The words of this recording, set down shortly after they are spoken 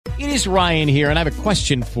It is Ryan here, and I have a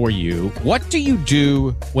question for you. What do you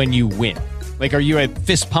do when you win? Like, are you a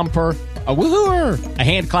fist pumper, a woohooer, a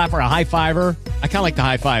hand clapper, a high fiver? I kind of like the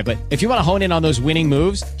high five, but if you want to hone in on those winning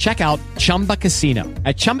moves, check out Chumba Casino.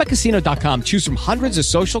 At ChumbaCasino.com, choose from hundreds of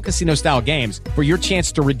social casino-style games for your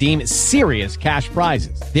chance to redeem serious cash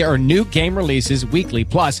prizes. There are new game releases weekly,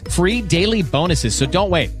 plus free daily bonuses. So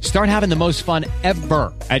don't wait. Start having the most fun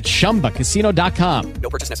ever at ChumbaCasino.com.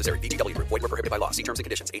 No purchase necessary. VGW. Void where prohibited by law. See terms and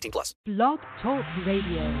conditions. 18+. Blog Talk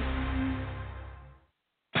Radio.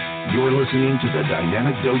 You're listening to the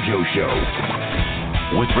Dynamic Dojo Show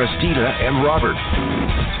with Restita and Robert.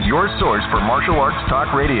 Your source for martial arts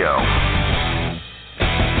talk radio. 3,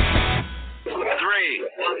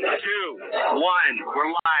 2, 1, we're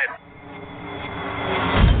live.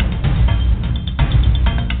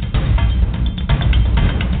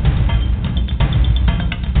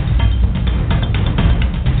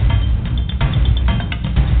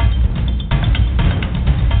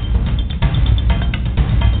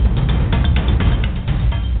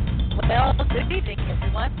 Well, good evening,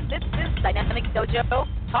 everyone. This is Dynamic Dojo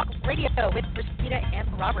Talk Radio with Restita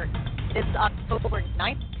and Robert. It is October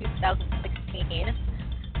 9th, 2016,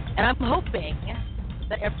 and I'm hoping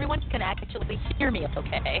that everyone can actually hear me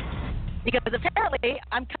okay, because apparently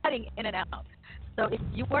I'm cutting in and out. So if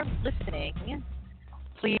you are listening,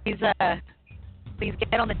 please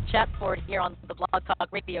get on the chat board here on the Blog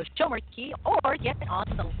Talk Radio show marquee, or get on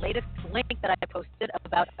the latest link that I posted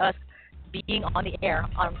about us being on the air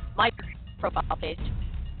on my profile page.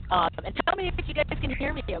 And tell me if you guys can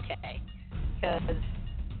hear me okay, because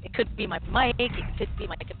it could be my mic, it could be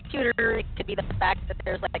my computer, it could be the fact that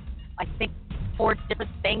there's I think 4 different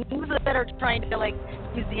things that are trying to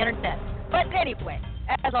use the internet. But anyway,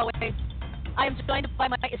 as always, I am joined by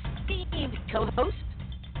my esteemed co-host,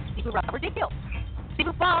 Steve Robert Deal.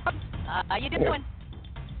 Steve Bob, how you doing?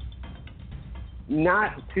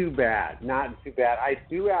 Not too bad. I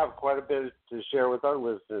do have quite a bit to share with our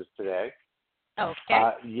listeners today.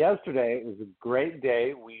 Okay. Yesterday was a great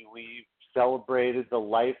day. We celebrated the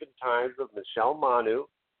life and times of Michelle Manu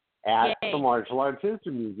at the Martial Arts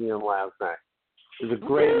History Museum last night. It was a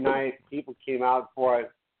great night. People came out for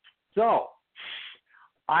it. So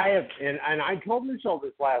I have, and I told Michelle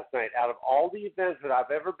this last night, out of all the events that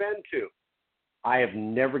I've ever been to, I have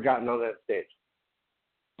never gotten on that stage.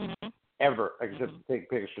 Mm-hmm. Ever, except to take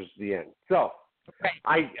pictures at the end. So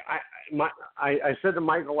I said to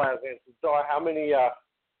Michael last night, I said, so how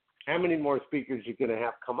many more speakers you going to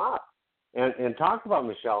have come up and talk about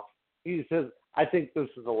Michelle? He says, I think this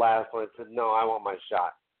is the last one. I said, no, I want my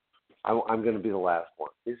shot. I'm going to be the last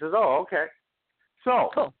one. He says, oh, okay.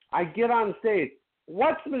 So cool. I get on stage.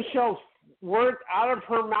 What's Michelle's word out of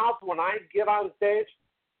her mouth when I get on stage?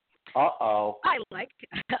 Uh-oh. I like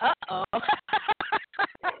uh-oh.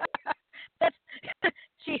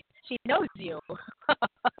 She knows you.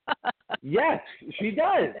 Yes, she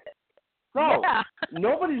does. So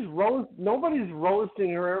nobody's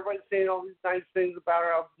roasting her. Everybody's saying all these nice things about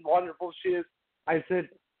her, how wonderful she is. I said,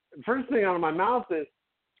 first thing out of my mouth is,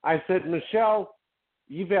 I said, Michelle,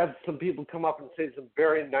 you've had some people come up and say some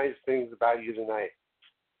very nice things about you tonight.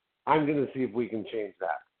 I'm going to see if we can change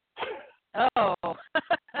that. Oh.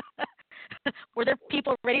 Were there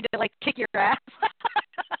people ready to kick your ass?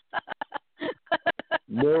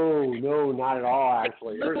 No, not at all,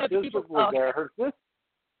 actually. Her sister flew there. Her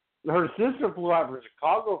sister flew out from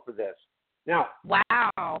Chicago for this. Now,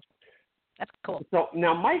 wow. That's cool. So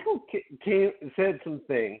now Michael said some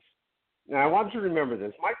things. Now, I want you to remember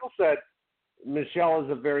this. Michael said Michelle is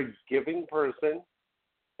a very giving person,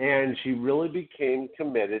 and she really became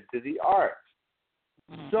committed to the arts.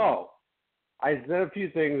 Mm-hmm. So I said a few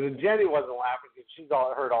things, and Jenny wasn't laughing because she's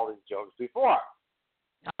heard all these jokes before.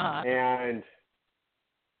 Uh-huh. And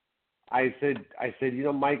I said,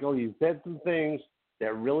 Michael, you said some things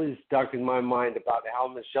that really stuck in my mind about how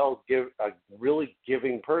Michelle's a really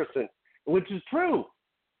giving person, which is true.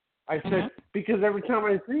 I said, because every time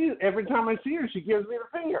I see her, she gives me the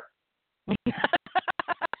finger.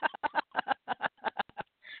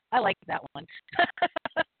 I like that one.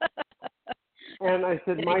 And I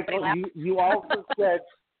said, Michael, you also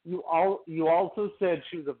said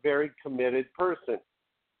she was a very committed person.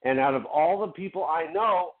 And out of all the people I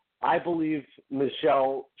know, I believe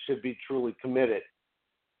Michelle should be truly committed.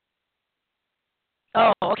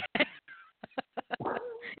 Oh, okay.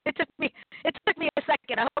 It took me a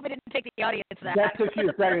second. I hope it didn't take the audience that. That took you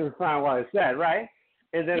a second to find what I said, right?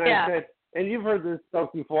 And then I said, and you've heard this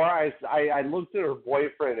stuff before. I looked at her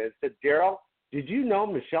boyfriend and said, Daryl, did you know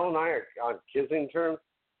Michelle and I are on kissing terms?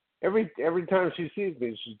 Every time she sees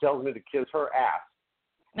me, she tells me to kiss her ass.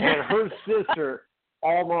 And her sister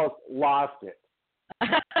almost lost it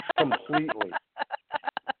completely.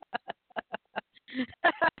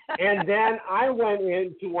 And then I went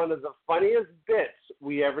into one of the funniest bits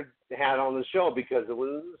we ever had on the show because it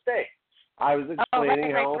was a mistake. I was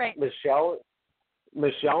explaining how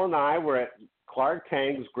Michelle and I were at Clark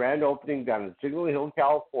Tang's grand opening down in Signal Hill,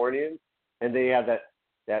 California, and they had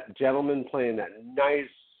that gentleman playing that nice,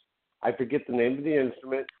 I forget the name of the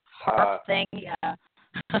instrument. Harp thing, yeah.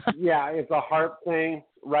 Yeah, it's a harp thing,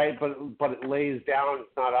 right? But it lays down, it's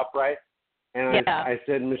not upright. And I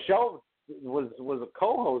said Michelle was a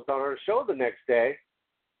co-host on our show the next day,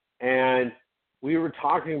 and we were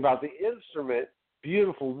talking about the instrument,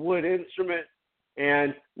 beautiful wood instrument,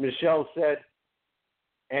 and Michelle said,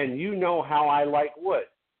 and you know how I like wood.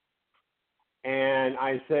 And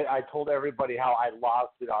I told everybody how I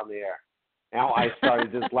lost it on the air. Now I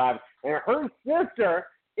started just laughing. And her sister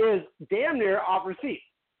is damn near off her seat,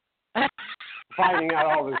 finding out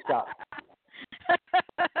all this stuff.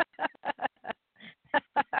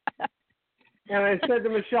 And I said to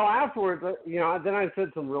Michelle afterwards, then I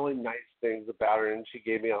said some really nice things about her, and she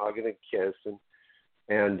gave me a hug and a kiss.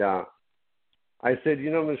 And I said,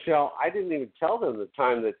 Michelle, I didn't even tell them the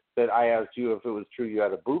time that I asked you if it was true you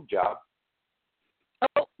had a boob job.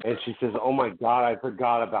 Oh. And she says, oh, my God, I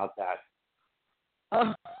forgot about that.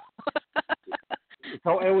 Oh.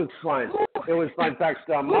 So it was fun. It was fun. In fact,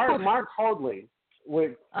 Mark Hoadley,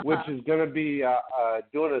 which is going to be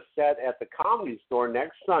doing a set at the Comedy Store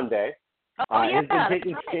next Sunday, has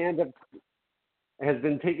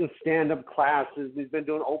been taking stand-up classes. He's been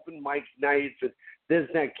doing open mic nights, and this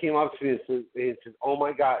and that came up to me and said, oh,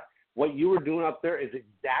 my God, what you were doing up there is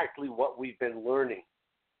exactly what we've been learning.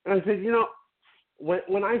 And I said,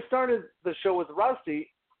 when I started the show with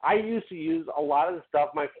Rusty, I used to use a lot of the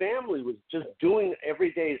stuff my family was just doing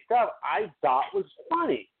everyday stuff I thought was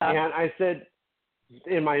funny. And I said,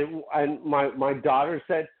 and my daughter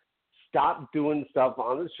said, stop doing stuff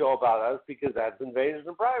on the show about us because that's invasion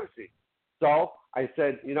of privacy. So I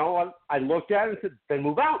said, you know what? I looked at it and said, then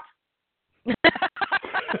move out.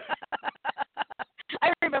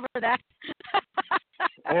 I remember that.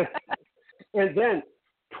 and then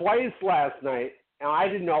twice last night, and I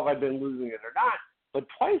didn't know if I'd been losing it or not, but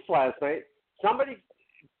twice last night,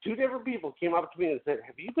 two different people came up to me and said,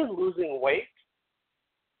 have you been losing weight?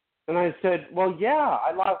 And I said, well, yeah,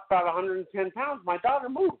 I lost about 110 pounds. My daughter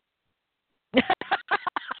moved.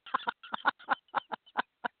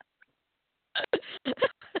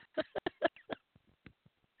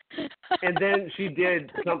 And then she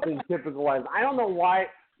did something typical. I don't know why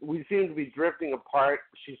we seem to be drifting apart.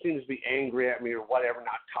 She seems to be angry at me or whatever,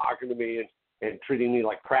 not talking to me and treating me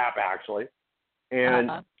like crap, actually.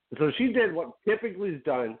 And so she did what typically is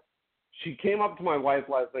done. She came up to my wife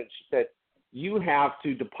last night and she said, you have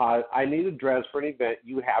to deposit, I need a dress for an event.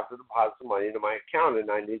 You have to deposit some money into my account,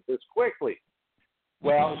 and I need this quickly.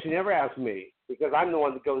 Well, she never asked me because I'm the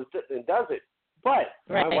one that goes and does it. But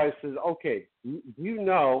my wife says, okay, you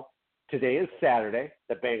know today is Saturday.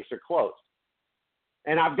 The banks are closed.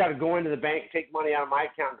 And I've got to go into the bank, take money out of my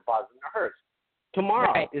account, and deposit it into hers.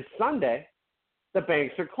 Tomorrow is Sunday. The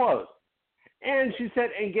banks are closed. And she said,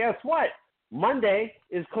 and guess what? Monday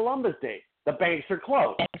is Columbus Day. The banks are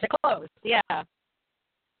closed. Banks are closed, yeah.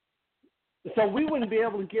 So we wouldn't be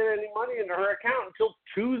able to get any money into her account until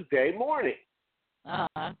Tuesday morning.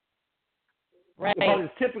 Right. But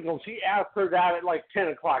it's typical. She asked her that at like 10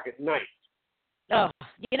 o'clock at night. Oh,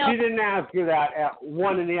 She didn't ask her that at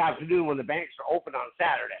 1 in the afternoon when the banks are open on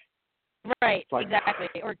Saturday. Right, like,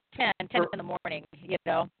 exactly. Or 10 in the morning,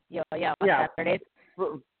 on Saturdays.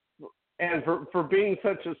 And for being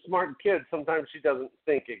such a smart kid, sometimes she doesn't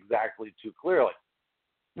think exactly too clearly.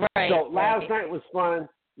 Right. So last night was fun.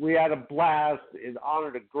 We had a blast. It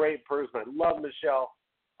honored a great person. I love Michelle.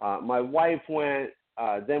 My wife went.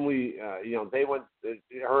 Then they went.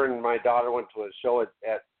 Her and my daughter went to a show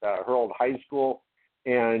at her old high school,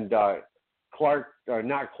 and Clark,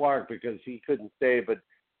 not Clark because he couldn't stay, but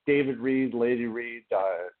David Reed, Lady Reed,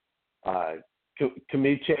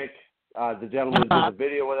 Kamichik, the gentleman who did the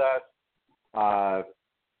video with us.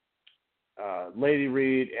 Lady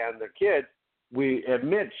Reed and the kids, we at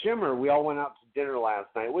Mitch Shimmer, we all went out to dinner last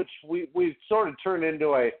night, which we sort of turned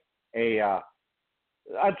into a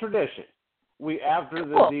tradition. We after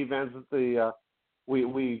the events at the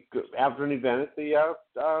we after an event at the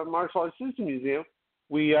Martial Arts System Museum,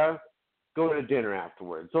 we go to dinner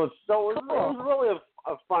afterwards. So it was really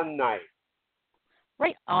a fun night.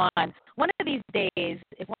 Right on. One of these days,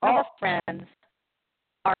 if one of our friends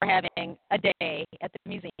are having a day at the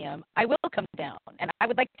museum, I will come down, and I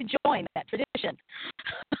would like to join that tradition.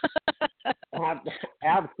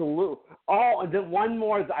 Absolutely. Oh, and then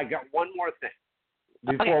I got one more thing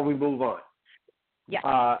before we move on.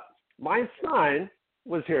 Yeah. My son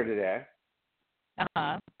was here today,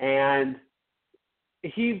 and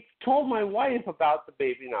he told my wife about the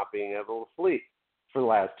baby not being able to sleep for the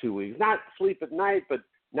last 2 weeks. Not sleep at night, but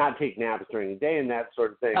not take naps during the day and that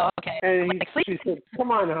sort of thing. Oh, okay. And she said,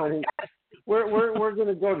 "Come on, honey, we're going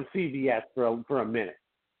to go to CVS for a minute."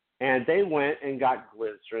 And they went and got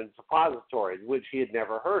glycerin suppositories, which he had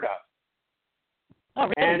never heard of. Oh,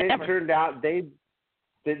 really? And it turned out they'd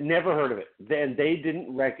never heard of it. Then they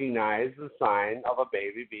didn't recognize the sign of a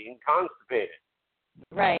baby being constipated.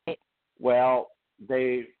 Right. Well,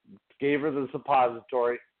 they gave her the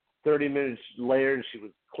suppository. 30 minutes later, she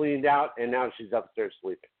was cleaned out, and now she's upstairs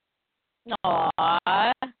sleeping.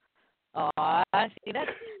 Aww. See that?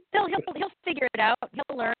 Still, he'll figure it out.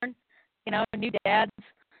 He'll learn. New dads.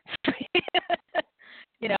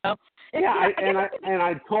 Yeah,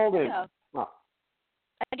 I told him. Yeah.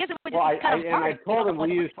 I guess it was I told him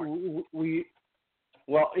he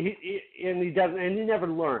doesn't, and he never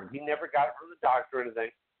learned. He never got it from the doctor or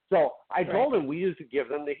anything. So I told him we used to give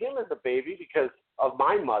them to him as a baby because of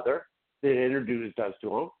my mother that introduced us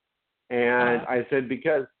to him, and I said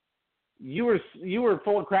because you were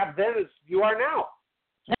full of crap then as you are now.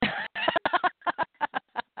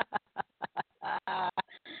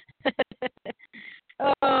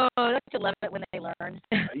 Oh, don't you love it when they learn?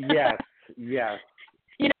 Yes.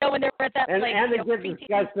 When they're at that and they get stage.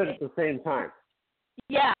 disgusted at the same time.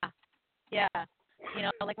 Yeah.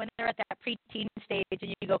 Like when they're at that preteen stage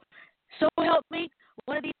and you go, so help me,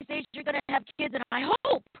 one of these days you're going to have kids and I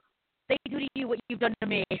hope they do to you what you've done to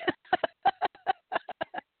me.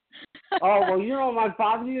 Oh, well, my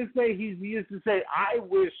father used to say, I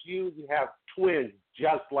wish you have twins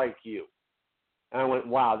just like you. And I went,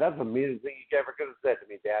 wow, that's the meanest thing you ever could have said to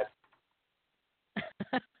me, Dad.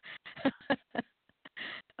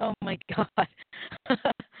 Oh, my God.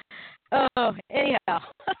 Oh, anyhow,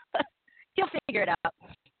 he'll figure it out.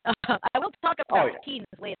 I will talk about teens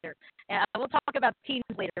later. And I will talk about teens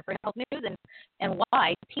later for health news and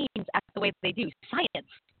why teens act the way they do. Science.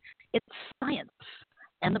 It's science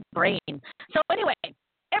and the brain. So anyway,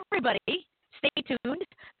 everybody stay tuned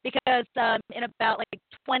because in about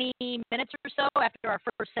 20 minutes or so after our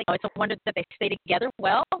first segment, it's a wonder that they stay together.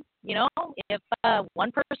 Well, if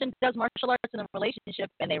one person does martial arts in a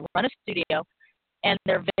relationship and they run a studio and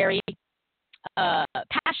they're very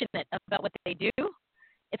passionate about what they do,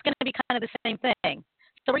 it's going to be kind of the same thing.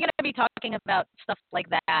 So we're going to be talking about stuff like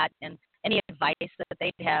that and any advice that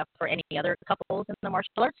they have for any other couples in the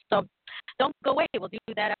martial arts. So don't go away. We'll do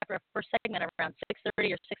that after our first segment around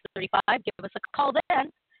 6:30 or 6:35. Give us a call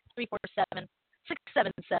then,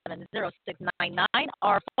 347-677-0699.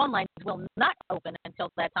 Our phone lines will not open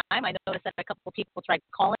until that time. I noticed that a couple of people tried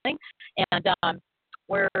calling, and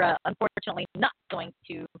we're unfortunately not going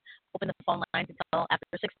to open the phone lines until after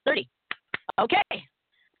 6:30. Okay.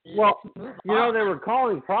 Well, they were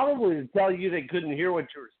calling probably to tell you they couldn't hear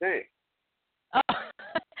what you were saying. Oh,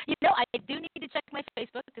 I do need to check my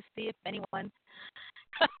Facebook to see if anyone.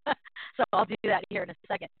 So I'll do that here in a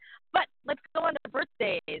second. But let's go on to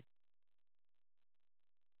birthdays.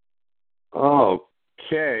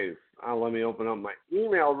 Okay. Let me open up my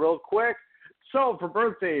email real quick. So for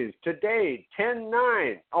birthdays, today,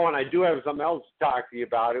 10/9. Oh, and I do have something else to talk to you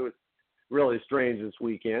about. It was really strange this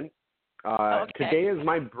weekend. Today is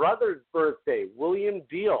my brother's birthday, William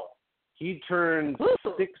Deal. He turns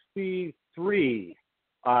 63.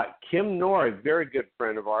 Kim Nor, a very good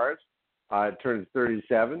friend of ours, turns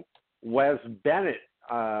 37. Wes Bennett,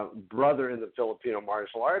 brother in the Filipino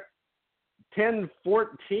martial arts,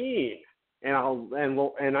 10/14.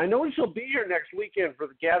 And I know she'll be here next weekend for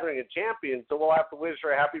the Gathering of Champions, so we'll have to wish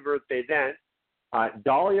her a happy birthday then.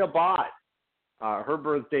 Dahlia Bott, her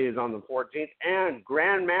birthday is on the 14th, and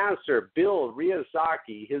Grandmaster Bill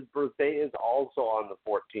Riyasaki, his birthday is also on the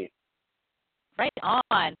 14th. Right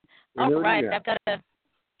on. All right, I've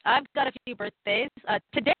got a few birthdays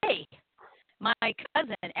today. My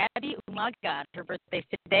cousin Abby Umaga, her birthday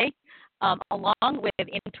today, along with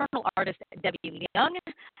internal artist Debbie Leung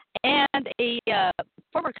and a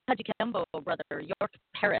former Kajikembo brother, York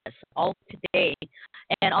Paris, all today.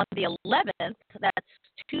 And on the 11th, that's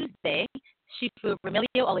Tuesday, Shifu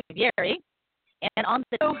Remilio Olivieri. And on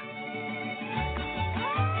the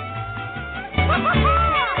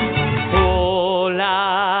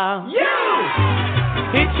Hola, you!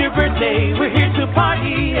 It's your birthday, we're here to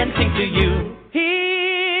party and sing to you.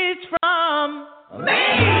 He's from me!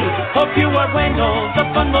 Hope you are bueno, the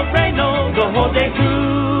fun will reign the whole day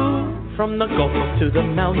through. From the Gulf to the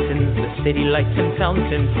mountains, the city lights and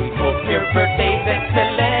fountains, we hope your birthday's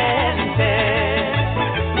excelente.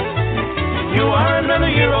 You are another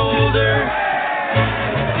year older,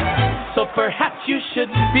 so perhaps you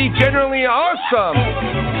should be generally awesome.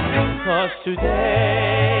 'Cause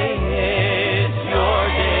today is your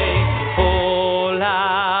day.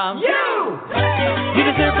 Hola. You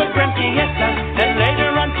deserve a grand fiesta, and later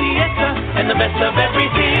on fiesta, and the best of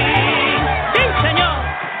everything. Sí, señor.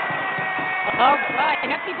 All right.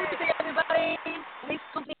 Happy birthday, everybody. Feliz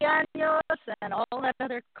cumpleaños, and all that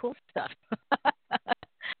other cool stuff.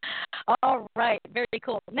 All right. Very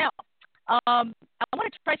cool. Now, I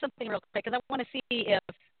want to try something real quick because I want to see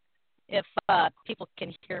if people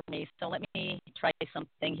can hear me. So let me try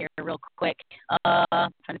something here real quick. Trying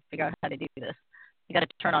to figure out how to do this. You got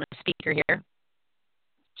to turn on a speaker here.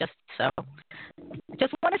 Just so. I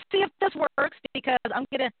just want to see if this works because I'm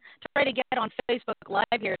going to try to get on Facebook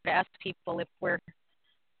Live here to ask people if we're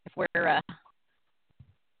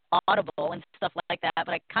audible and stuff like that.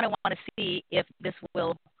 But I kind of want to see if this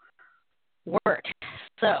will work.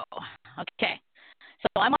 So, okay. So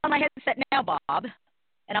I'm on my headset now, Bob,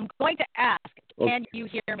 and I'm going to ask, can you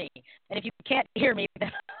hear me? And if you can't hear me,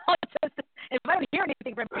 then if I don't hear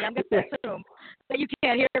anything from you, I'm going to assume that you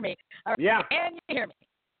can't hear me. All right. Yeah. Can you hear me?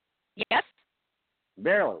 Yes?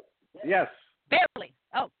 Barely. Yes. Barely.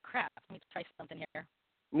 Oh, crap. Let me try something here.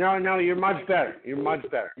 No, you're much better.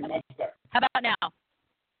 How about now?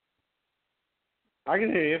 I can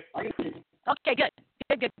hear you. Okay, good.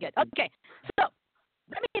 Okay, so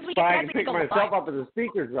that means we can I actually can pick go myself live. up in the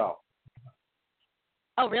speakers, though.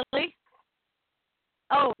 Oh, really?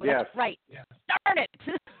 Oh, yes. That's right. Yeah. Darn it.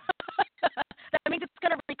 That means it's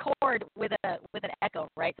going to record with an echo,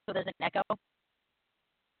 right? So there's an echo.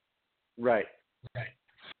 Right.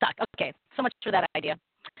 Stuck. Okay, so much for that idea.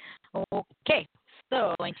 Okay, so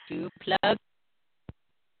I'm going to plug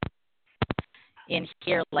in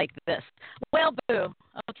here like this. Well, boo.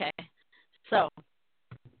 Okay, so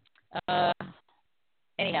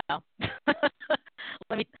anyhow,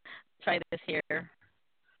 let me try this here.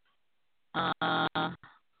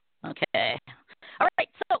 Okay. All right,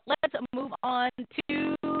 so let's move on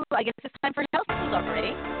to, I guess it's time for health news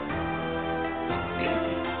already.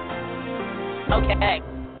 Okay.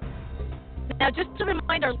 Now, just to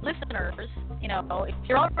remind our listeners, if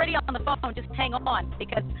you're already on the phone, just hang on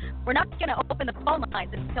because we're not going to open the phone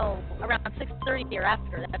lines until around 6:30 or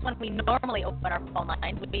after. That's when we normally open our phone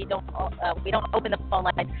lines. We don't open the phone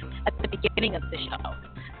lines at the beginning of the show.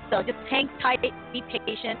 So just hang tight, be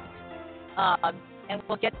patient, and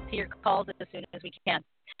we'll get to your calls as soon as we can.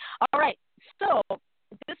 All right. So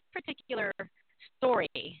this particular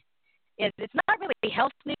story it's not really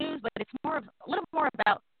health news, but it's a little more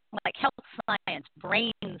about like health science,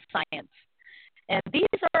 brain science. And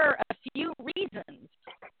these are a few reasons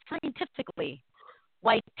scientifically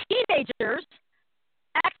why teenagers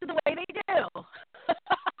act the way they do.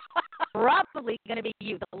 Probably going to be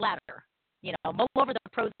you, the latter. Mull over the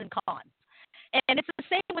pros and cons. And it's the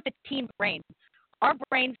same with the teen brain. Our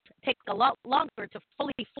brains take a lot longer to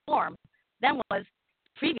fully form than was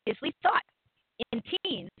previously thought. In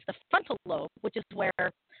teens, the frontal lobe, which is where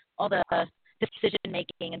all the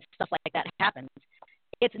decision-making and stuff like that happens,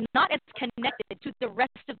 it's not as connected to the rest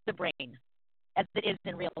of the brain as it is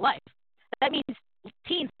in real life. That means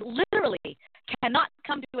teens literally cannot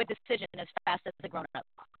come to a decision as fast as a grown-up.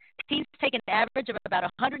 Teens take an average of about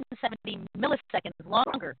 170 milliseconds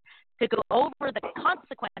longer to go over the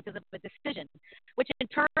consequences of a decision, which in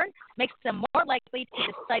turn makes them more likely to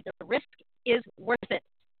decide the risk is worth it.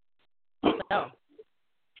 So,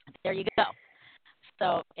 there you go.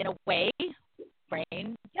 So, in a way,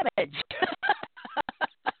 brain damage.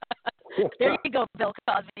 There you go, Bill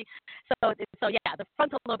Cosby. So yeah, the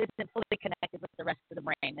frontal lobe isn't fully connected with the rest of the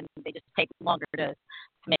brain, and they just take longer to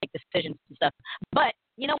make decisions and stuff. But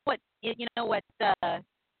you know what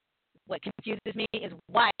confuses me is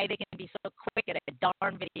why they can be so quick at a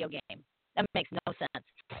darn video game. That makes no sense.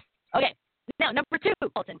 Okay. Now, number 2,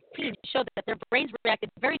 teens showed that their brains reacted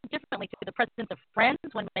very differently to the presence of friends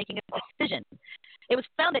when making a decision. It was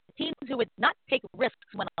found that teens who would not take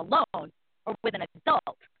risks when alone or with an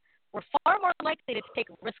adult were far more likely to take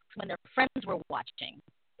risks when their friends were watching.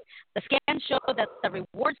 The scans showed that the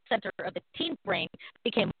reward center of the teen brain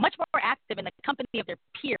became much more active in the company of their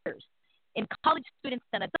peers. In college students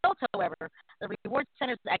and adults, however, the reward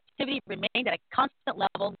center's activity remained at a constant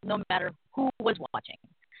level no matter who was watching.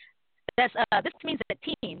 This means that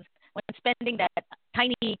teens, when spending that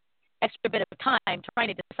tiny extra bit of time trying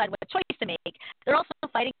to decide what choice to make, they're also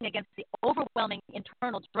fighting against the overwhelming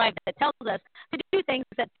internal drive that tells us to do things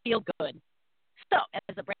that feel good. So,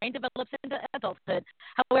 as the brain develops into adulthood,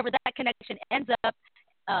 however, that connection ends,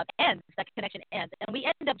 and we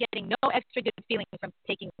end up getting no extra good feeling from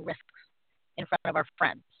taking risks in front of our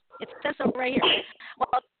friends. It says so right here.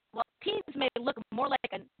 While teens may look more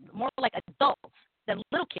like adults than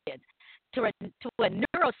little kids, to a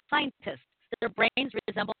neuroscientist, their brains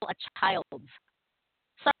resemble a child's.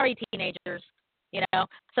 Sorry, teenagers.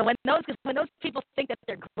 So when those people think that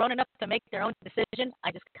they're grown enough to make their own decision,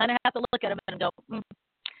 I just kind of have to look at them and go,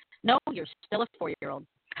 no, you're still a 4-year-old.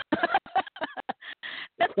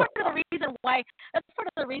 That's part of the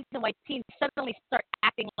reason why teens suddenly start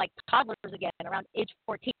acting like toddlers again around age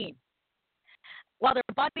 14. While their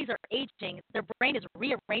bodies are aging, their brain is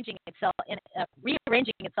rearranging itself in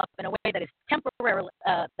a way that is temporarily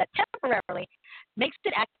makes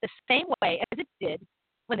it act the same way as it did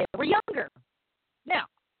when they were younger. Now,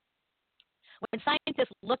 when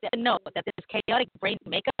scientists looked at the note that this chaotic brain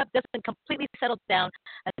makeup doesn't completely settle down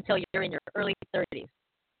until you're in your early 30s.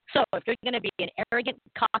 So if you're going to be an arrogant,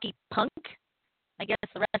 cocky punk, I guess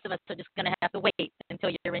the rest of us are just going to have to wait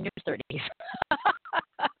until you're in your 30s.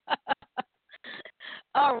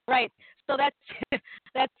 All right, so that's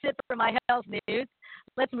it for my health news.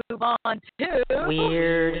 Let's move on to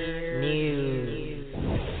weird news.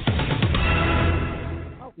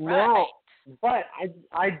 All right. No, but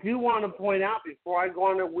I do want to point out before I go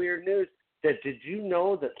on to weird news that did you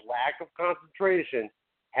know that lack of concentration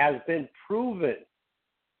has been proven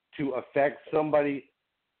to affect somebody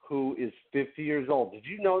who is 50 years old? Did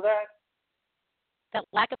you know that? That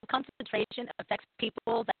lack of concentration affects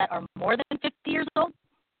people that are more than 50 years old?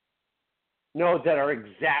 No, that are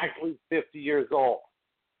exactly 50 years old.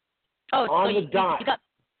 Oh, on so the dot.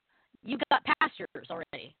 You got past yours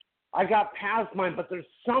already. I got past mine, but there's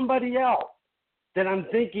somebody else that I'm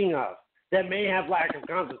thinking of that may have lack of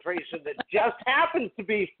concentration that just happens to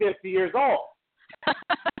be 50 years old.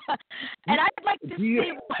 And I'd like to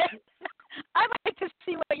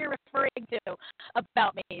see what you're referring to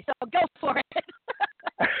about me. So go for it.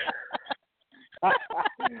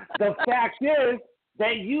 The fact is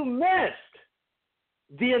that you missed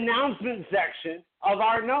the announcement section of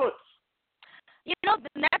our notes.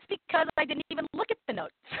 That's because I didn't even look at the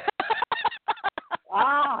notes.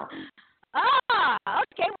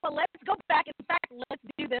 Okay. Well, let's go back. In fact, let's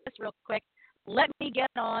do this real quick. Let me get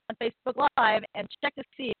on Facebook Live and check to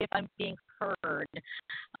see if I'm being heard.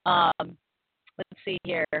 Let's see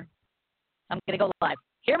here. I'm going to go live.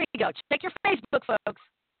 Here we go. Check your Facebook, folks.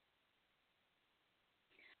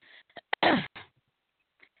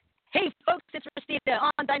 Hey, folks, it's Restita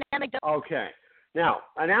on Dynamic. Okay. Now,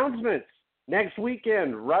 announcements. Next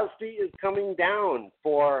weekend, Rusty is coming down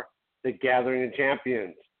for the Gathering of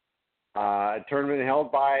Champions, a tournament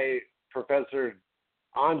held by Professor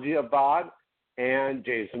Anji Abad and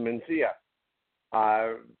Jason Mencia.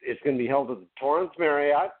 It's going to be held at the Torrance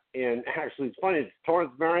Marriott, and actually it's funny, it's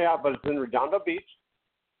Torrance Marriott, but it's in Redondo Beach,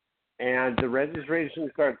 and the registration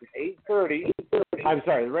starts at 8:30. I'm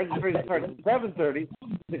sorry, the registration starts at 7:30.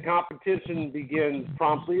 The competition begins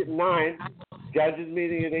promptly at 9. Judges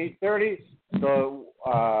meeting at 8:30. So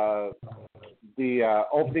the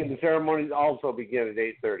opening ceremonies also begin at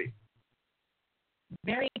 8:30.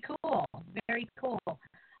 Very cool. Very cool.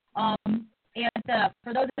 And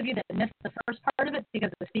for those of you that missed the first part of it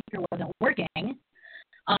because the speaker wasn't working,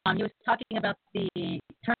 he was talking about the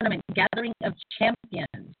tournament Gathering of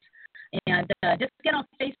Champions. And just get on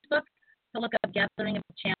Facebook to look up Gathering of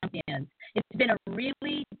Champions. It's been a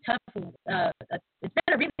really tough, it's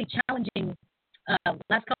been a really challenging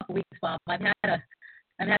last couple of weeks, Bob. I've had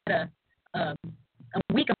a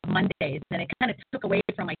week of Mondays, and it kind of took away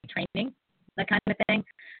from my training, that kind of thing.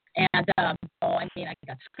 And I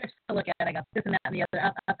got scripts to look at, I got this and that and the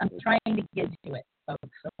other. I'm trying to get to it,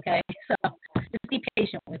 folks. Okay, so just be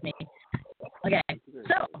patient with me. Okay,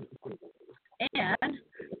 so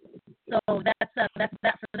that's that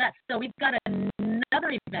for that. So we've got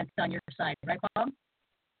another event on your side, right, Bob?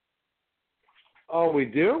 Oh, we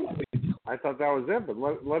do? I thought that was it, but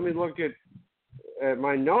let me look at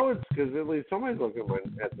my notes, because at least somebody's looking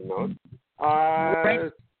at the notes.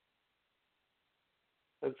 Right.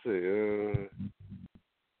 Let's see.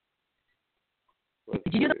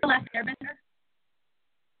 Did you do The Last Airbender?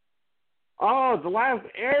 Oh, The Last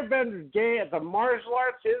Airbender Day at the Martial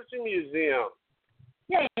Arts History Museum.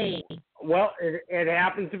 Yay! Well, it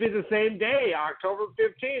happens to be the same day, October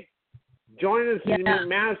 15th. Join us to meet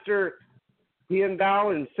Master Ian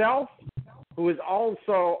Dow himself, who is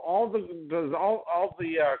also all the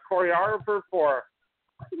choreographer for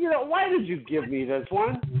why did you give me this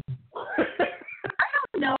one? I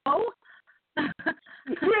don't know.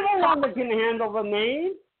 You're the one that can handle the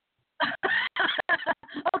name.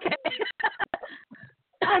 Okay.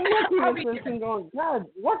 I'm looking at this and going, God,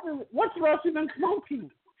 what's Rusty been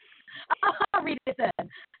smoking? I'll read it then.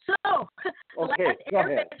 So, okay, go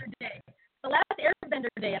ahead. The last Airbender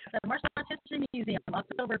Day at the Martial Arts History Museum,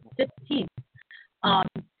 October 15th.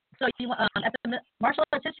 So at the Martial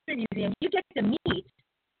Arts History Museum, you get to meet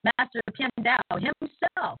Master Pian Dao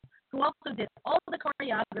himself, who also did all the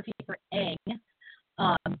choreography for Aang,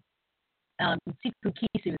 Sifu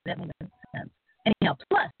Kisu. That makes sense. Anyhow,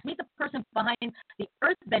 plus meet the person behind the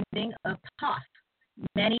earthbending of Toph,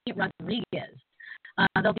 Manny Rodriguez.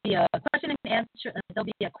 There'll be a question and answer. There'll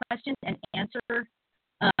be a question and answer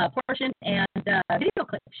portion and video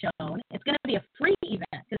clip shown. It's going to be a free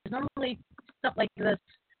event because normally stuff like this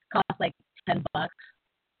costs like $10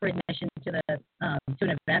 for admission to an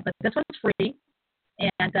event, but this one's free,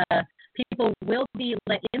 and people will be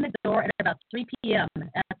let in the door at about 3 p.m.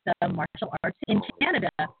 at the Martial Arts in Canada,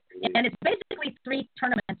 and it's basically 3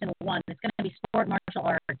 tournaments in one. It's going to be sport martial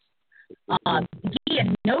arts, gi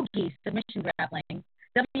and no gi submission grappling,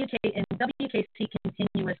 WKC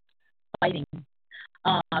continuous fighting.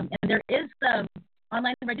 And there is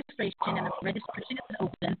online registration, and the registration is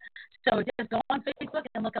open. So just go on Facebook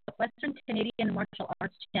and look up Western Canadian Martial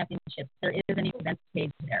Arts Championships. There is an event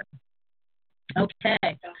page there.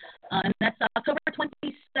 Okay. And that's October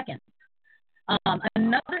 22nd.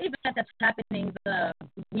 Another event that's happening the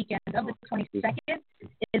weekend of the 22nd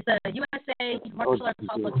is the USA Martial Arts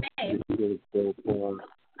Hall of Fame. I'm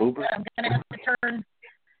going to have to turn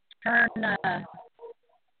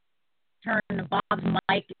Bob's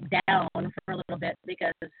mic down for a little bit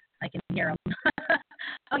because I can hear him.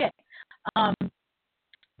 Okay.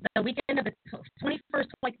 The weekend of the 21st,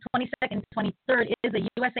 22nd, 23rd is the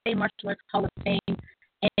USA Martial Arts Hall of Fame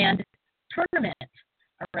and tournament.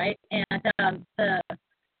 All right, and the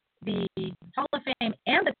Hall of Fame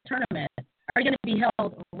and the tournament are going to be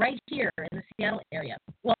held right here in the Seattle area.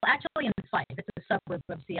 Well, actually in Fife. It's a suburb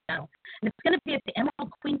of Seattle. And it's going to be at the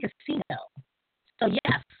Emerald Queen Casino. So,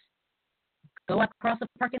 yes, go across the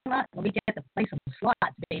parking lot and we get to play some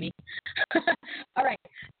slots, baby. All right,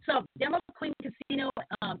 so the Emerald Queen Casino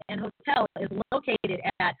and Hotel is located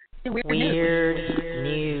at the Weird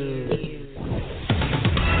News.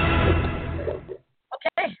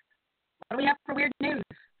 Okay, what do we have for weird news?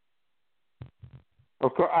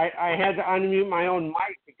 Of course, I had to unmute my own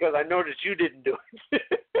mic because I noticed you didn't do it.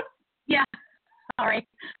 Yeah, sorry.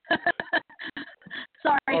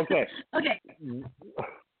 Sorry. Okay.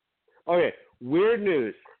 Okay, weird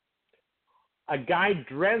news. A guy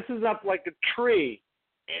dresses up like a tree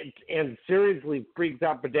and seriously freaks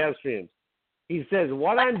out pedestrians. He says,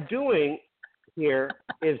 what I'm doing here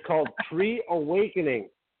is called tree awakening.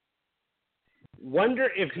 Wonder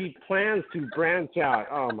if he plans to branch out.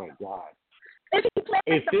 Oh, my God. A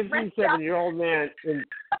 57-year-old man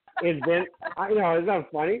I know, isn't that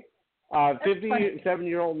funny?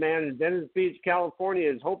 57-year-old man in Venice Beach, California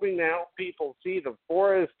is hoping to help people see the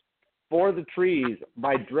forest for the trees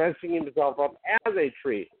by dressing himself up as a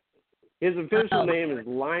tree. His official name is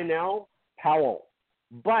Lionel Powell,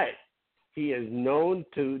 but he is known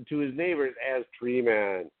to his neighbors as Tree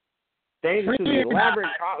Man. Thanks to the elaborate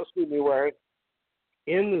costume he wears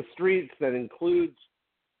in the streets that includes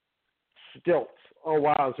stilts. Oh,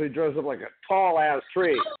 wow. So he dresses up like a tall-ass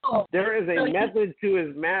tree. There is a method to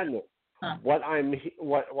his madness. What I'm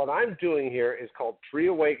doing here is called Tree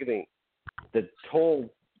Awakening. He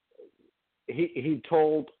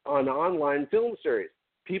told on an online film series.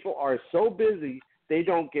 People are so busy they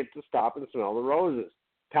don't get to stop and smell the roses.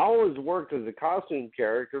 Powell has worked as a costume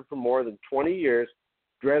character for more than 20 years,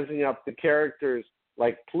 dressing up the characters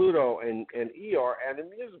like Pluto and Eeyore at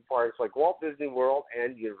amusement parks like Walt Disney World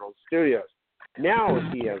and Universal Studios. Now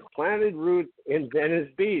he has planted roots in Venice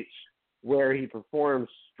Beach, where he performs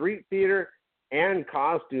street theater and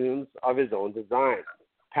costumes of his own design.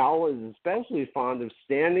 Powell is especially fond of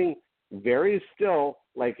standing very still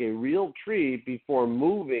like a real tree before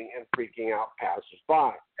moving and freaking out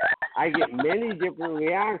passersby. I get many different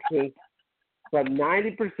reactions, but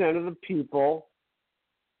 90% of the people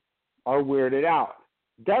are weirded out.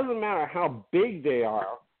 Doesn't matter how big they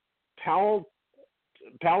are. Powell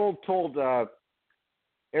told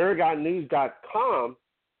AragonNews.com,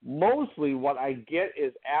 mostly what I get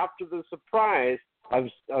is after the surprise of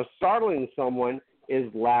startling someone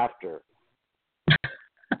is laughter.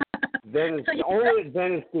 Then it's only at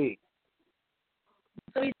Venice Beach.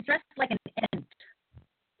 So he's dressed like an ant,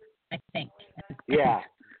 I think. Yeah.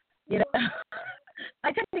 You know,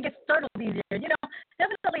 I tend to get startled easier. You know,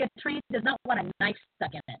 definitely a tree does not want a knife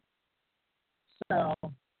stuck in it. So.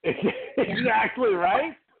 Exactly,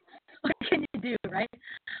 right? What can you do, right?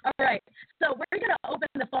 All right. So we're going to open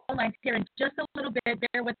the phone lines here in just a little bit.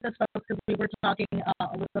 Bear with us, folks, because we were talking a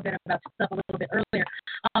little bit about stuff a little bit earlier.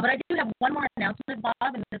 But I do have one more announcement, Bob,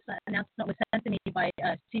 and this announcement was sent to me by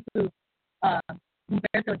Sifu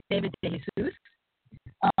Humberto David de Jesus.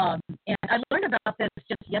 And I learned about this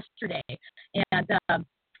just yesterday. And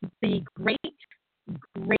the great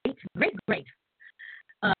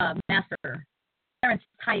master, Terrence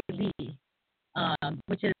Tai Lee,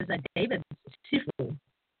 which is David's Sifu,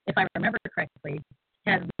 if I remember correctly,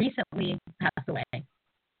 has recently passed away.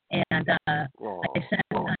 And I sent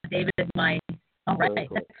David my. All right,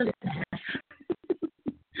 that's so sad.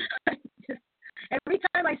 Every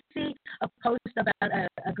time I see a post about a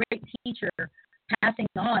great teacher passing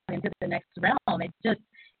on into the next realm, it just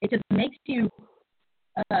makes you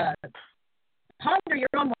ponder your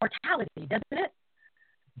own mortality, doesn't it?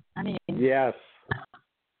 I mean. Yes.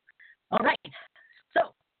 All right.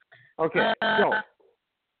 So. Okay. So.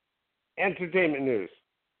 Entertainment news.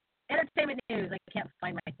 Entertainment news. I can't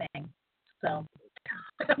find my thing. So.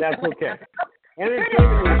 That's okay.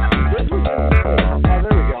 Entertainment news. Oh, there we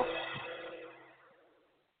go.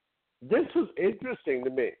 This was interesting to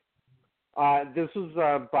me. This was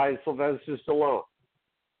by Sylvester Stallone,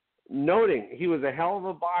 noting he was a hell of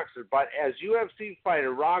a boxer, but as UFC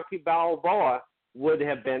fighter Rocky Balboa would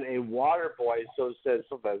have been a water boy, so says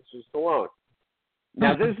Sylvester Stallone.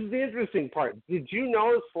 Now, this is the interesting part. Did you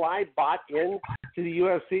know Sly bought into the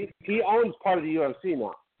UFC? He owns part of the UFC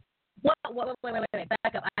now. Wait,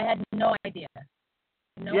 back up. I had no idea.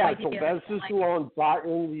 No idea. Sylvester Stallone bought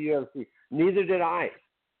into the UFC. Neither did I.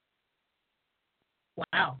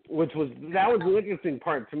 Wow. That was the interesting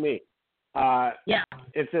part to me.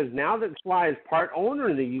 It says now that Sly is part owner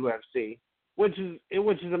of the UFC, which is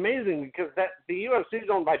amazing because the UFC is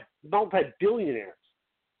owned by multi-billionaires.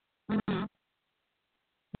 Mm-hmm.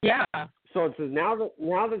 Yeah. So it says now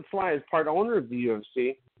that Sly is part owner of the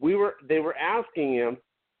UFC, they were asking him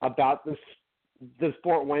about the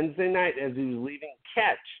sport Wednesday night as he was leaving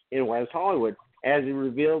Catch in West Hollywood as he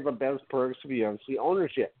revealed the best perks of UFC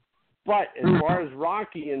ownership. But as far as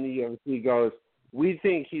Rocky in the UFC goes, we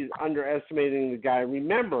think he's underestimating the guy.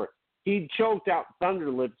 Remember, he choked out Thunder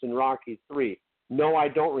Lips in Rocky 3. No, I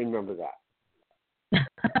don't remember that.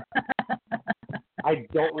 I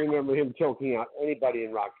don't remember him choking out anybody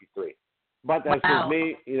in Rocky 3. But that's just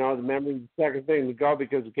me. You know, the memory's the second thing to go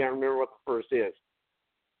because we can't remember what the first is.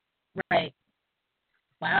 Right.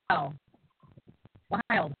 Wow.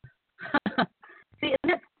 Wild. See,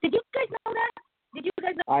 did you guys know that? Did you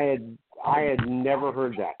guys know? I had never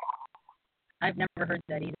heard that. I've never heard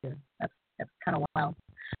that either. That's kind of wild.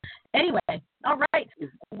 Anyway, all right.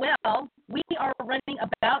 Well, we are running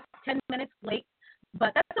about 10 minutes late,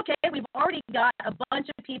 but that's okay. We've already got a bunch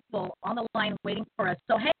of people on the line waiting for us.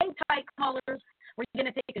 So hang tight, callers. We're going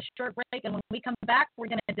to take a short break, and when we come back, we're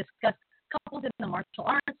going to discuss couples in the martial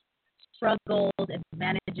arts, struggles,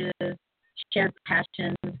 advantages, shared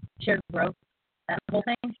passions, shared growth, that whole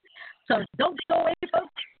thing. So don't go away,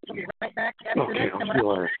 folks. We'll be right back after this.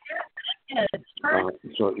 And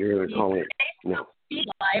so you're going to call it no.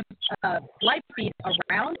 Live feed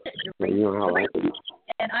around. You know how I do.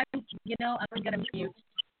 And I'm going to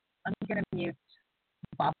mute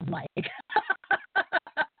Bob's mic.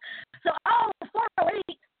 So,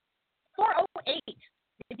 408.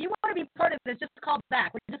 If you want to be part of this, just call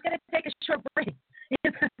back. We're just going to take a short break.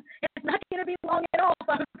 It's not going to be long at all,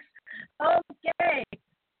 folks. Okay.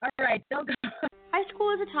 All right, don't go. High school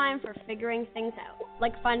is a time for figuring things out,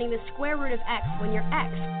 like finding the square root of X when your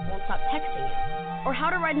ex won't stop texting you, or how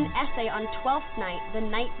to write an essay on 12th night, the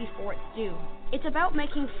night before it's due. It's about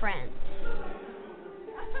making friends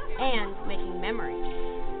and making memories.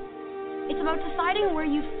 It's about deciding where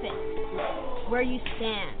you fit, where you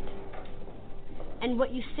stand, and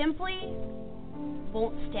what you simply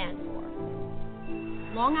won't stand for.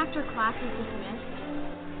 Long after class is dismissed,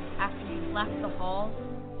 after you've left the halls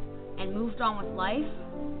and moved on with life,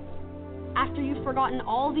 after you've forgotten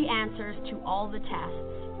all the answers to all the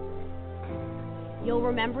tests, you'll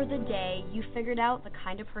remember the day you figured out the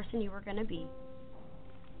kind of person you were going to be.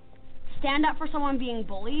 Stand up for someone being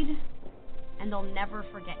bullied, and they'll never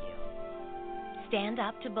forget you. Stand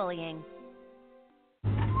up to bullying.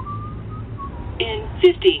 In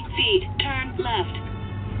 50 feet, turn left.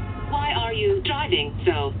 Why are you driving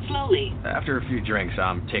so slowly? After a few drinks,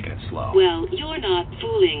 I'm taking it slow. Well, you're not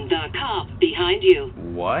fooling the cop behind you.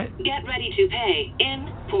 What? Get ready to pay in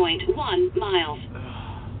 0.1 miles.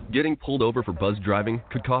 Getting pulled over for buzz driving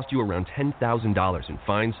could cost you around $10,000 in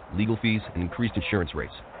fines, legal fees, and increased insurance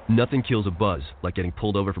rates. Nothing kills a buzz like getting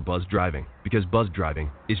pulled over for buzz driving, because buzz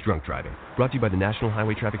driving is drunk driving. Brought to you by the National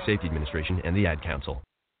Highway Traffic Safety Administration and the Ad Council.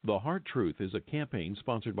 The Heart Truth is a campaign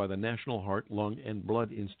sponsored by the National Heart, Lung, and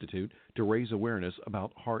Blood Institute to raise awareness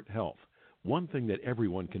about heart health. One thing that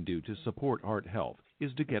everyone can do to support heart health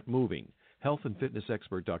is to get moving. Health and fitness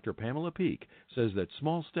expert Dr. Pamela Peak says that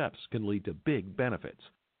small steps can lead to big benefits.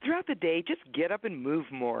 Throughout the day, just get up and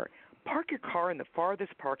move more. Park your car in the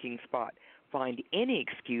farthest parking spot. Find any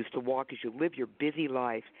excuse to walk as you live your busy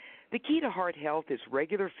life. The key to heart health is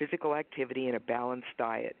regular physical activity and a balanced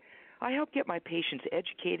diet. I help get my patients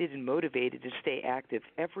educated and motivated to stay active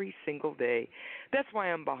every single day. That's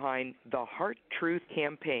why I'm behind the Heart Truth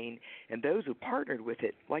campaign and those who partnered with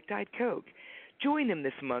it, like Diet Coke. Join them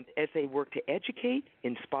this month as they work to educate,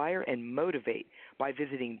 inspire, and motivate by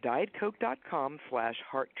visiting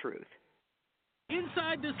dietcoke.com/hearttruth.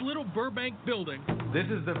 Inside this little Burbank building. This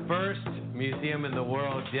is the first museum in the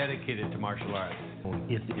world dedicated to martial arts.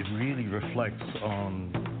 It really reflects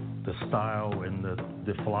on the style and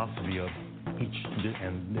the philosophy of each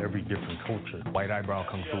and every different culture. White eyebrow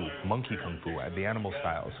kung fu, monkey kung fu, the animal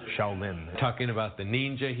styles, Shaolin. Talking about the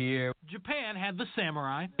ninja here. Japan had the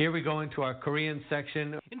samurai. Here we go into our Korean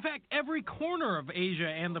section. In fact, every corner of Asia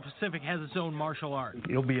and the Pacific has its own martial art.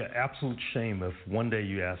 It'll be an absolute shame if one day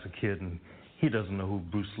you ask a kid and he doesn't know who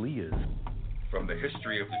Bruce Lee is. From the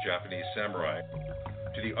history of the Japanese samurai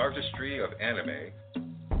to the artistry of anime,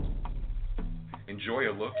 enjoy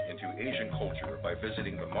a look into Asian culture by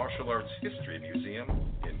visiting the Martial Arts History Museum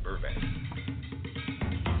in Burbank.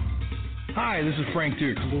 Hi, this is Frank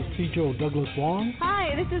Dukes. This is Joe Douglas Wong.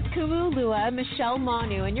 Hi, this is Kumulua Michelle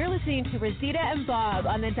Manu, and you're listening to Restita and Bob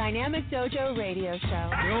on the Dynamic Dojo Radio Show.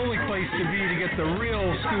 The only place to be to get the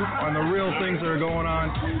real scoop on the real things that are going on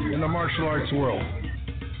in the martial arts world.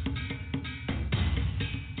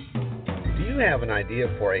 Do you have an idea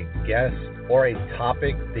for a guest or a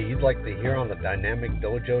topic that you'd like to hear on the Dynamic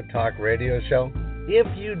Dojo Talk Radio Show? If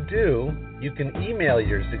you do, you can email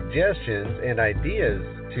your suggestions and ideas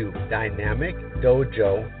to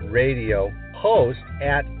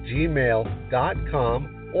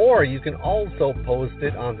dynamicdojoradiohost@gmail.com, or you can also post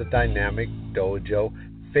it on the Dynamic Dojo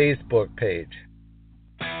Facebook page.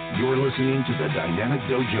 You're listening to the Dynamic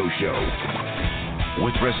Dojo Show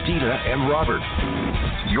with Restita and Robert.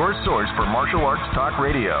 Your source for martial arts talk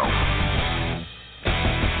radio.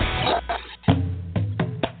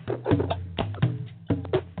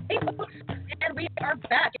 Hey folks, and we are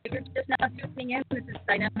back. If you're just now tuning in, this is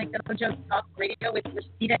Dynamic Dojo Talk Radio with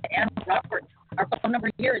Restita and Robert. Our phone number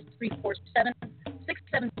here is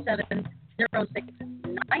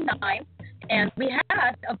 347-677-0699. And we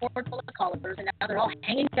had a board full of callers, and now they're all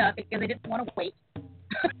hanging up because they didn't want to wait.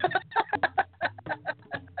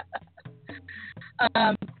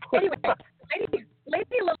 Anyway,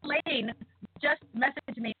 Lady Lelaine just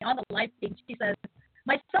messaged me on the live feed. She says,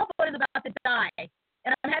 my cell phone is about to die, and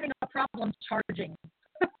I'm having a problem charging.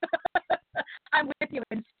 I'm with you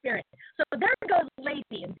in spirit. So there goes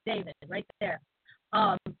Lady and David right there.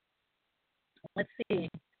 Let's see.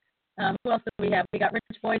 Who else do we have? We got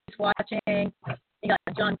Rich Boyce watching. We got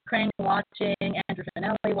John Crane watching. Andrew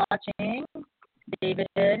Finelli watching. David.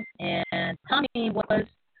 And Tommy was...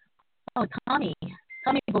 Oh, Tommy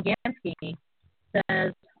Bogansky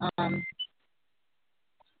says, let's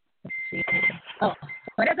see. Oh,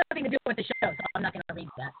 so it has nothing to do with the show, so I'm not going to read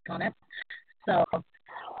that comment. So,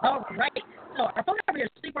 all right. So our phone number here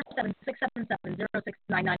is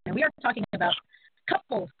 347-677-0699, and we are talking about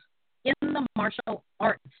couples in the martial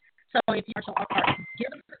arts. So if you're martial arts,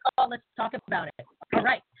 give us a call. Let's talk about it. All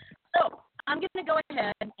right. So I'm going to go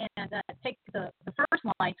ahead and take the first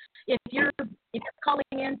line. If you're calling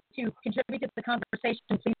in to contribute to the conversation,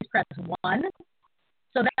 please press 1,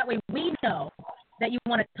 so that way we know that you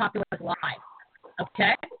want to talk to us live.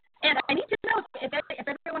 Okay? And I need to know if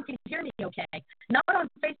everyone can hear me okay. Not on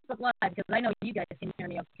Facebook Live, because I know you guys can hear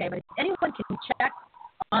me okay, but if anyone can check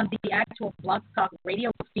on the actual Blog Talk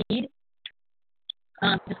Radio feed,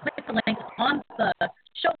 just click the link on the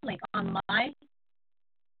show link on my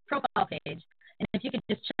profile page, and if you could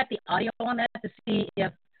just check the audio on that to see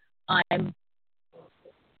if I'm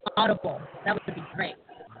audible, that would be great.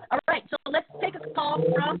 All right, so let's take a call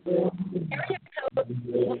from area code.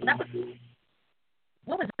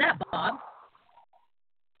 What was that, Bob?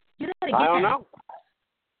 Do that again. I don't know.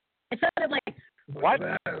 It sounded like... What?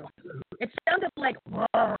 It sounded like...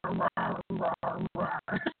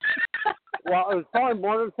 Well, it was probably a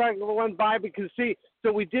motorcycle that went by because, see,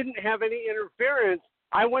 so we didn't have any interference.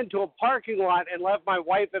 I went to a parking lot and left my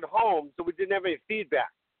wife at home, so we didn't have any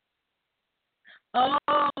feedback. Oh,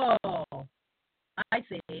 I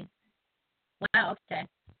see. Wow, okay.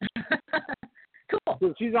 Cool.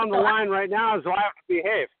 So she's on the line right now, so I have to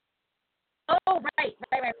behave. Oh, right.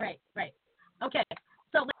 Okay,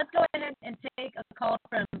 so let's go ahead and take a call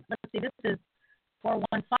from, let's see, this is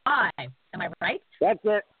 415. Am I right? That's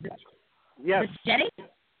it. Yes. Is it Jenny?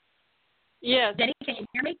 Yes. Jenny, can you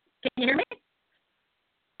hear me?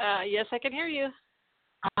 Yes, I can hear you.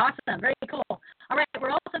 Awesome. Very cool. All right,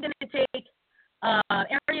 we're also going to take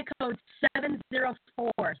area code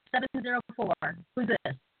 704. 704. Who's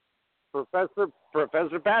this?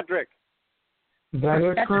 Professor Patrick. That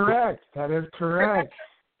is correct.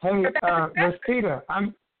 Hey, Restita,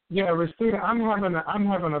 I'm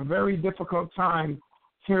having a very difficult time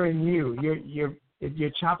hearing you.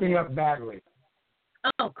 You're chopping up badly.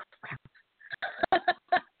 Oh crap!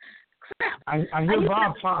 I hear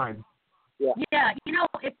Bob fine. Yeah.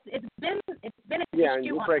 It's been an issue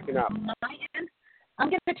you're breaking up. on my end. I'm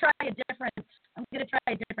gonna try a different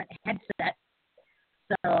headset.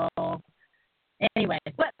 So anyway,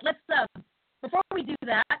 but let's before we do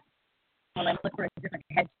that, let's look for a different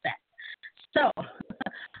headset. So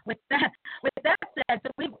with that said, so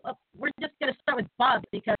we're just gonna start with Bob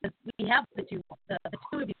because we have the two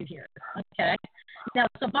of you here. Okay. Now,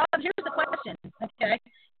 so Bob, here's the question. Okay,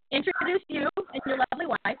 introduce you and your lovely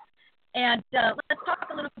wife, and let's talk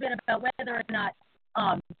a little bit about whether or not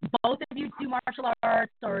both of you do martial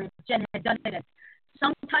arts, or Jen had done it at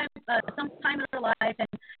some time in her life, and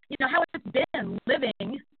how it's been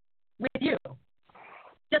living with you,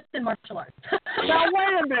 just in martial arts. Now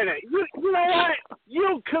wait a minute. You know what?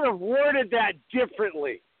 You could have worded that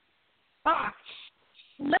differently.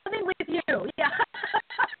 Living with you, yeah.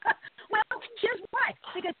 Well, here's why.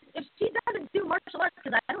 Because if she doesn't do martial arts,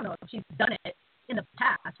 because I don't know if she's done it in the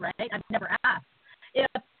past, right? I've never asked.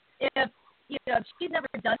 If she's never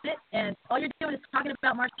done it, and all you're doing is talking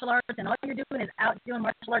about martial arts, and all you're doing is out doing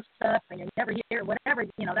martial arts stuff, and you're never here, whatever,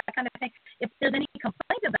 that kind of thing. If there's any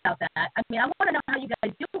complaint about that, I want to know how you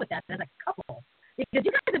guys deal with that as a couple, because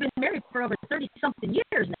you guys have been married for over 30-something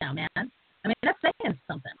years now, man. That's saying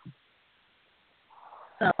something.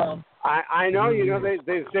 So I know, they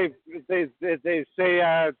say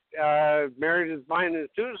marriage is fine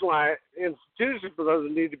institution for those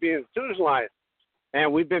that need to be institutionalized,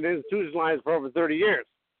 and we've been institutionalized for over 30 years.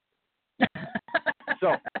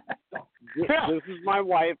 So this is my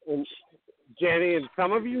wife, and Jenny, and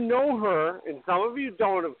some of you know her, and some of you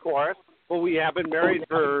don't, of course, but we have been married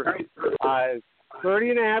for 30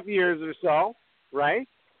 and a half years or so, right?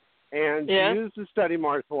 And she used to study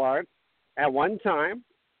martial arts at one time,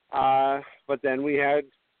 but then we had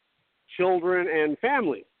children and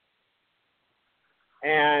family.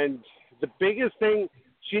 And the biggest thing,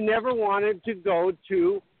 she never wanted to go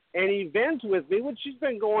to an event with me, which she's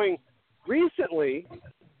been going recently,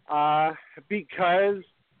 because,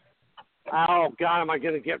 oh God, am I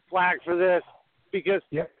going to get flack for this? Because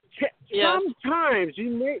sometimes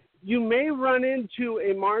you may run into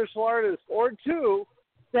a martial artist or two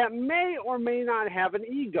that may or may not have an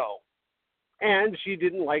ego. And she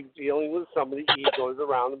didn't like dealing with some of the egos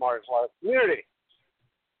around the martial arts community.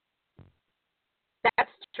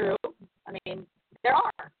 That's true. There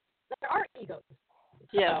are egos.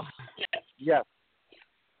 Yeah. Yes.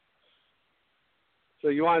 So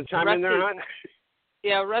you want to chime in there, hon?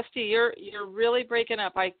 Yeah, Rusty, you're really breaking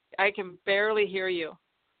up. I can barely hear you.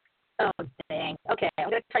 Oh, dang. Okay,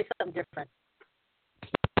 I'm going to try something different.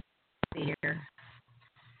 Let's see here.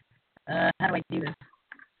 How do I do this?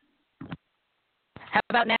 How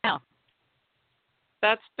about now?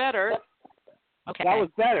 That's better. Okay. That was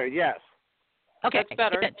better, yes. Okay, that's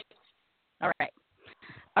better. Good. All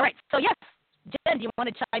right. So, yes. Jen, do you want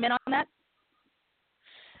to chime in on that?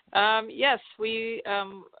 Yes, we,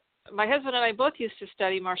 my husband and I both used to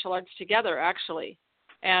study martial arts together, actually.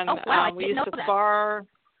 And we used to spar.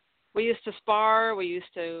 We used to spar. We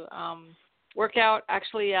used to work out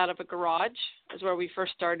actually out of a garage is where we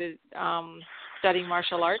first started studying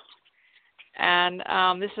martial arts. And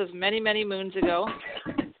this was many, many moons ago.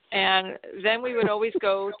 And then we would always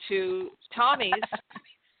go to Tommy's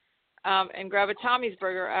and grab a Tommy's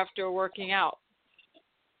burger after working out.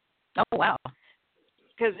 Oh, wow.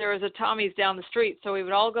 Because there was a Tommy's down the street. So we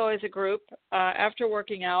would all go as a group after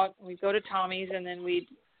working out. We'd go to Tommy's, and then we'd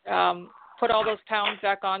put all those pounds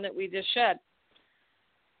back on that we just shed,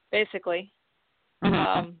 basically, with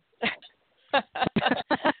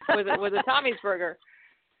a Tommy's burger.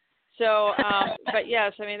 So, but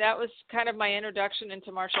yes, that was kind of my introduction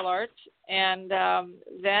into martial arts. And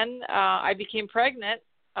then I became pregnant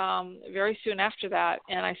very soon after that,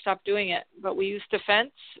 and I stopped doing it. But we used to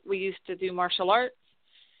fence. We used to do martial arts.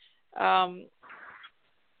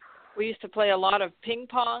 We used to play a lot of ping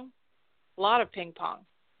pong.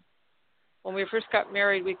 When we first got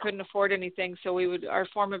married, we couldn't afford anything, so our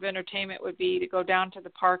form of entertainment would be to go down to the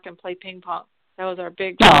park and play ping pong. That was our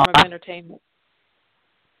big form of entertainment.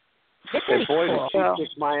 And boy, did she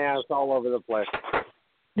kick my ass all over the place.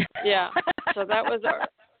 Yeah, so that was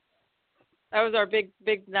our big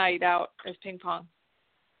night out as ping pong.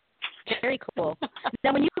 Very cool.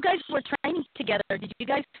 Now, when you guys were training together, did you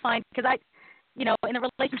guys find, because in the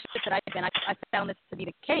relationships that I've been, I found this to be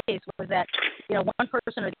the case, was that, one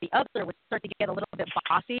person or the other would start to get a little bit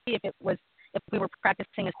bossy if we were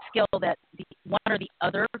practicing a skill that the one or the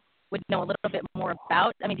other would know a little bit more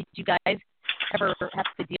about. I mean, did you guys ever have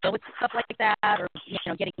to deal with stuff like that, or,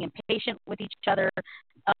 getting impatient with each other,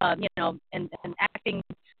 and acting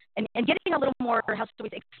and getting a little more,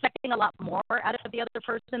 expecting a lot more out of the other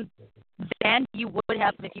person than you would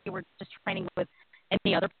have if you were just training with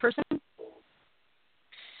any other person?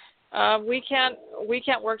 We can't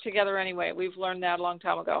work together anyway. We've learned that a long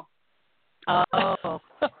time ago. Oh.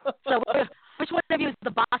 So which one of you is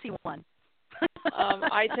the bossy one?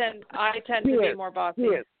 I tend to be more bossy.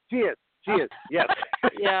 She is. Yes.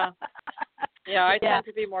 Yeah. I tend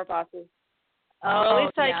to be more bossy. Well, at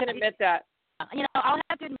least I can admit that. I'll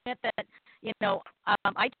have to admit that,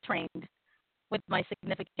 I trained with my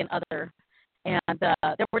significant other, and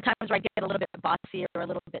there were times where I'd get a little bit bossy or a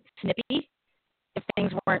little bit snippy if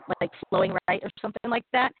things weren't flowing right or something like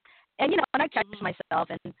that. And, and I'd catch myself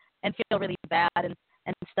and feel really bad and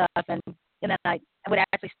stuff. And then I would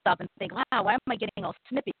actually stop and think, wow, why am I getting all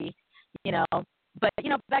snippy, But,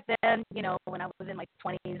 back then, when I was in my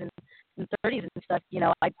 20s and 30s and stuff,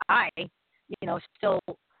 I still,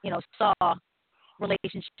 saw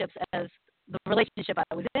relationships as the relationship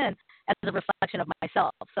I was in as a reflection of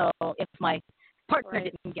myself. So if my partner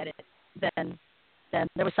didn't get it, then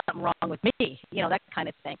there was something wrong with me, that kind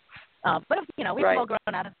of thing. But, we've all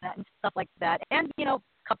grown out of that and stuff like that. And,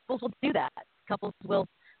 couples will do that. Couples will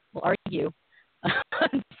argue,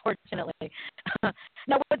 unfortunately.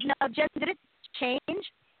 Now, Jen, did it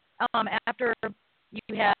change after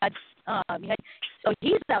you had, so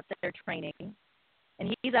he's out there training,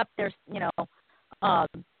 and he's out there,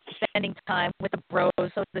 spending time with the bros,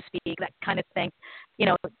 so to speak, that kind of thing.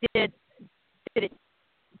 Did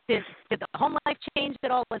the home life change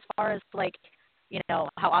at all as far as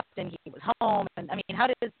how often he was home? And I mean, how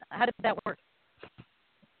did that work?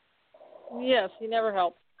 Yes, he never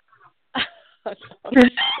helped. What?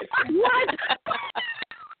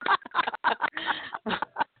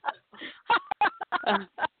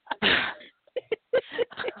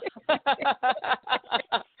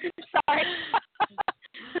 Sorry.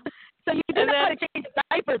 So you didn't know how to change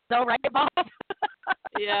diapers, though, right, Bob?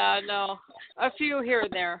 Yeah, no, a few here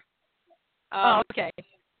and there. Okay.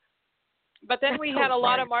 But then we had a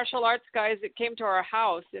lot of martial arts guys that came to our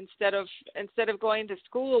house instead of going to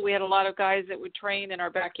school. We had a lot of guys that would train in our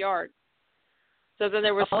backyard. So then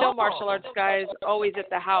there were still martial arts guys always at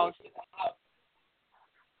the house.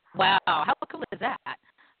 Wow, how cool is that?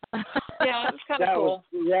 Yeah, it was kind of cool.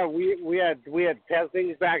 We had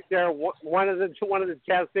testings back there. One of the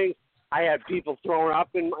testings, I had people thrown up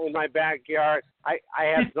in my backyard. I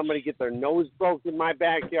had somebody get their nose broke in my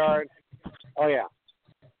backyard. Oh yeah.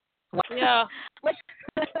 Yeah. Let's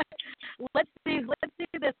do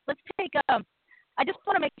this. Let's take I just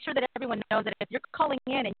want to make sure that everyone knows that if you're calling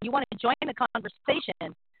in and you want to join the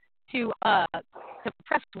conversation, to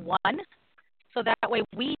press 1, so that way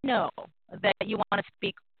we know that you want to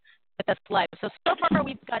speak with us live. So far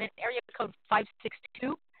we've got an area code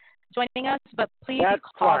 562 joining us, but please call.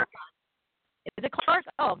 Clark. Is it Clark?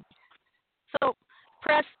 Oh, so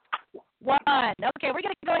press 1. Okay, we're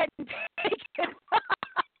going to go ahead and take it.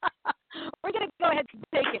 We're going to go ahead and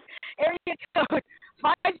take it. Area code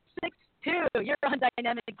 562. You're on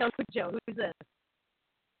Dynamic Dojo. Who's this?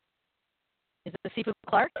 Is it Seafood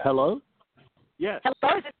Clark? Hello? Yes.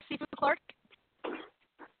 Hello, is it Seafood Clark?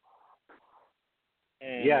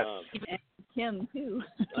 And, yes. And Kim, too.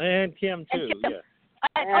 And Kim, too, yes.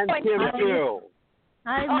 And Kim, too.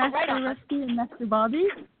 Hi, Master Rusty and Master Bobby.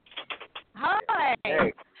 Hi.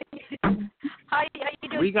 Hey. Hi, how you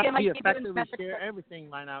doing, We got Kim? to effectively share everything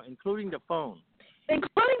by now, including the phone.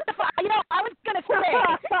 Including the phone. I was going to say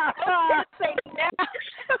now.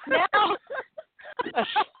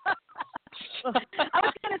 I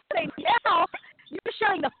was going to say now you're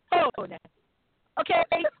sharing the phone. Okay?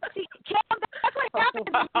 See, Kim, that's what happens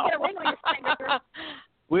when you get a ring on your finger.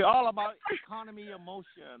 We're all about economy of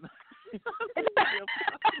motion.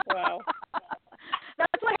 Wow.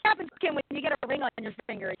 That's what happens, Kim, when you get a ring on your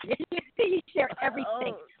finger. You share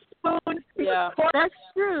everything. Spoons, yeah. forks. That's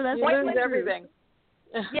true. That's everything.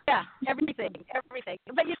 Yeah, everything.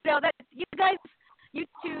 But that you guys, you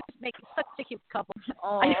two make such a cute couple.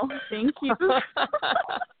 Oh, thank you.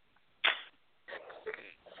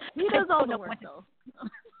 He does all the work, though.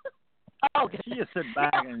 Oh, good. She just sit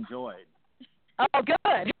back and enjoy it. Oh,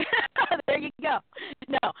 good. There you go.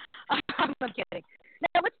 No, I'm kidding.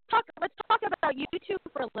 Now let's talk about you two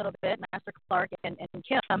for a little bit, Master Clark and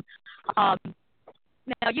Kim.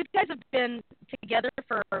 Now you guys have been together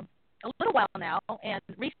for a little while now, and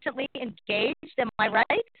recently engaged. Am I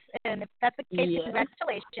right? And if that's the case, yes.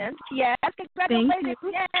 Congratulations. Yes, congratulations. Thank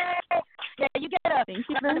you. Yay. Yeah, you get a Thank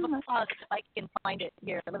you round very of much. applause if I can find it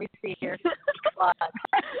here. Let me see here. Applause.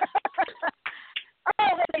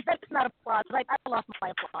 Oh, wait, that's not applause. I lost my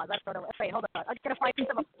applause. Wait, hold on. I'm going to find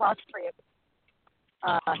some applause for you.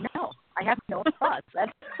 No, I have no applause.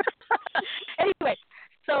 Anyway,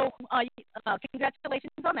 so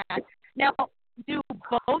congratulations on that. Now, do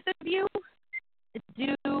both of you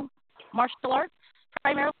do martial arts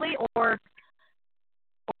primarily, or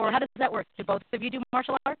how does that work? Do both of you do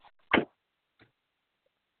martial arts?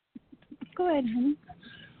 Go ahead, honey.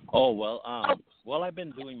 Oh, well, I've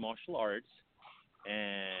been doing martial arts,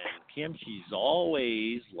 and Kim, she's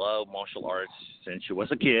always loved martial arts since she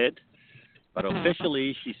was a kid, but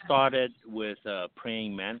officially she started with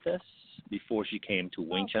praying mantis before she came to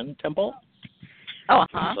Wing Chun Temple. Oh,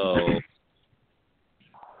 uh-huh. So,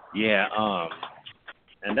 yeah,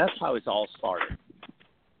 and that's how it's all started.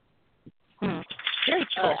 Very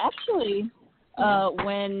cool. Actually,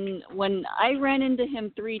 when I ran into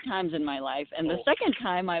him 3 times in my life, and the second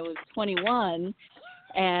time I was 21,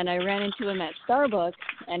 and I ran into him at Starbucks,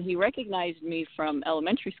 and he recognized me from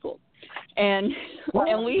elementary school, and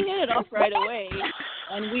we hit it off right away,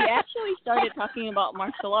 and we actually started talking about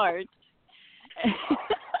martial arts.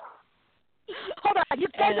 Hold on, you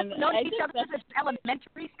guys have known each other since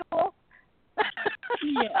elementary school?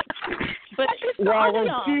 Yeah. But when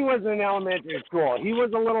she was in elementary school, he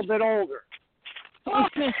was a little bit older.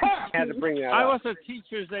 Had to bring that I up. was a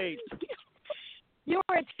teacher's age. You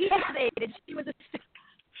were a teacher's age, and she was a...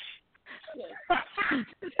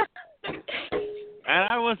 And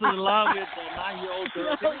I was in love with the 9-year-old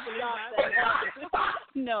girl.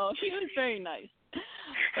 No, he was very nice.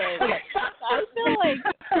 But I feel like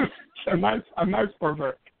a nice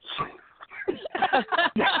pervert.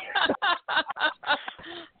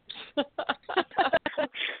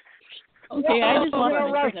 Okay, I just want to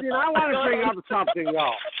Rusty, I want to bring up something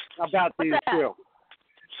though about these two.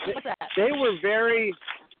 What's that? They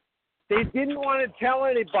didn't want to tell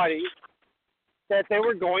anybody that they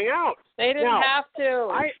were going out. They didn't have to.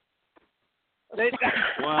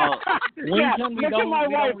 Well, yeah, look at my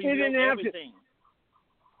wife. They didn't have everything. to.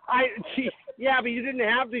 But you didn't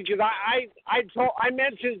have to because I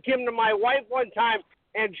mentioned Kim to my wife one time,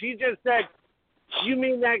 and she just said, "You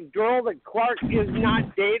mean that girl that Clark is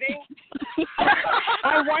not dating?"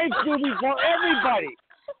 My wife knew before everybody.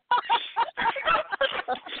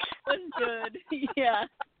 That's good. Yeah.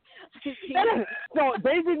 So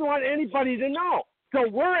they didn't want anybody to know. So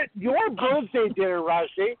we're at your birthday dinner,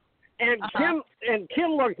 Rusty, and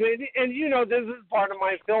Kim looks at me, and this is part of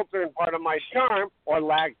my filter and part of my charm, or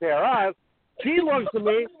lack thereof. She looks at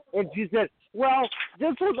me and she said, "Well,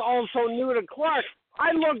 this was also new to Clark."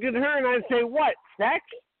 I looked at her and I say, "What, sex?"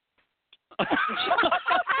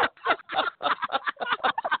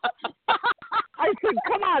 I said,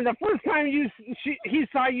 "Come on, the first time he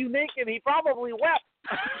saw you naked, he probably wept."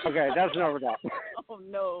 Okay, that's enough of that. Oh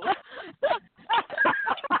no.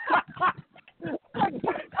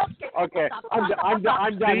 Okay, I'm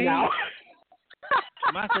done now.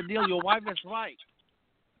 Master Deal, your wife is right.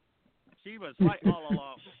 She was right all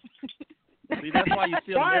along. See, that's why you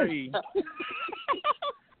feel very.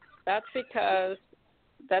 That's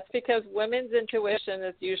because women's intuition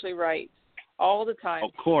is usually right all the time.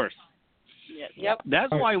 Of course. Yep.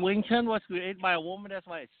 That's why Wing Chun was created by a woman. That's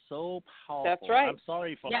why it's so powerful. That's right. I'm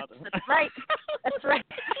sorry for yes, that. That's right. That's right.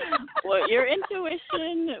 Well, your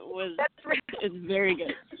intuition is very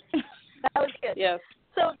good. That was good. Yes.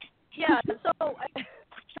 So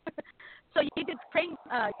you did praying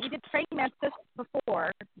mantis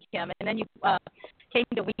before, Kim, and then you came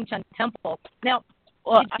to Wing Chun Temple. Now,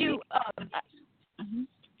 did you? Oh,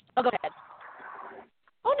 go ahead.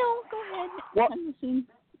 Oh no, go ahead. Well, I'm listening.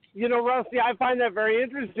 Rusty, I find that very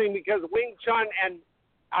interesting because Wing Chun, and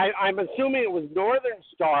I'm assuming it was Northern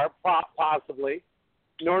Star, possibly,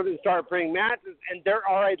 Northern Star praying mantis, and there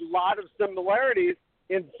are a lot of similarities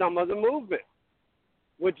in some of the movement,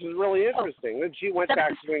 which is really interesting. And she went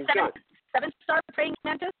back to Wing Chun. 7-star praying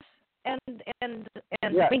mantis and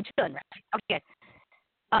yes. Wing Chun, right? Okay.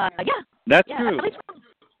 Yeah. That's yeah, true.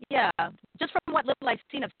 just from what little I've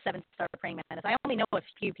speaking of 7-star praying mantis, I only know a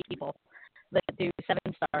few people that do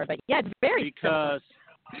 7-star, but yeah, it's very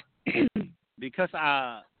because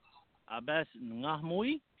Abes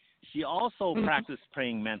Ngahmui, she also practiced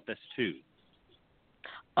praying mantis too.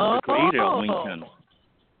 Oh. The creator of Wing Chun.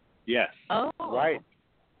 Yes. Oh. Right.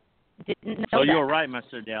 Didn't know so that. You're right,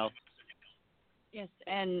 Mr. Dell. Yes,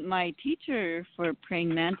 and my teacher for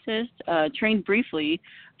praying mantis, trained briefly,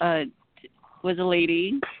 was a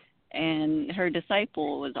lady, and her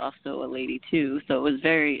disciple was also a lady too. So it was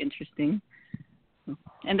very interesting,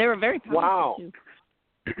 and they were very powerful too.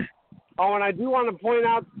 Oh, and I do want to point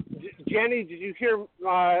out, Jenny, did you hear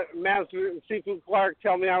Master Seafood Clark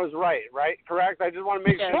tell me I was right? Correct? I just want to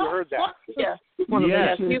make sure you heard that. Yes.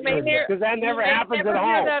 Yes. You may hear, because that never happens at home. You may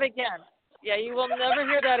never hear that again. Yeah, you will never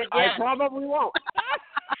hear that again. I probably won't.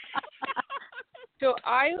 So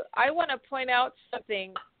I want to point out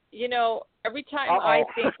something. You know, every time I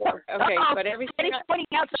think but every time pointing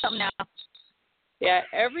out something now. Yeah,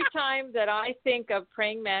 every time that I think of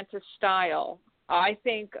praying mantis style, I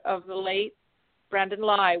think of the late Brandon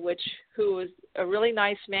Lai, who was a really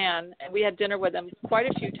nice man, and we had dinner with him quite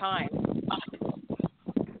a few times.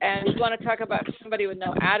 And you want to talk about somebody with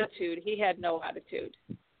no attitude? He had no attitude.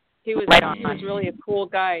 He was really a cool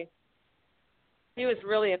guy. He was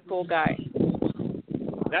really a cool guy.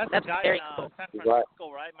 That's the guy in San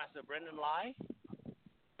Francisco, right, Master Brandon Lai?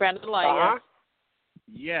 Brandon Lai,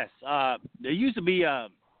 yes. Yes. There used to be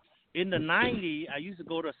in the 90s, I used to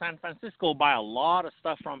go to San Francisco, buy a lot of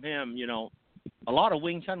stuff from him. You know, a lot of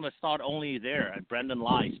Wing Chun was taught only there at Brandon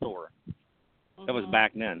Lai store. That was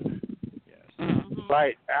back then. Yes.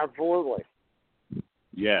 Right. Absolutely.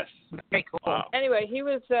 Yes. Very cool. Wow. Anyway, he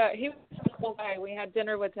was a cool guy. We had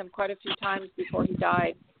dinner with him quite a few times before he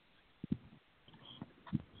died.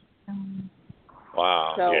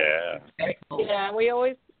 Wow. So, yeah. Yeah, we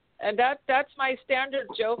always, and that's my standard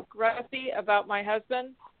joke, Rusty, about my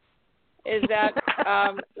husband, is that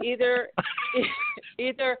either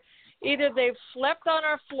they've slept on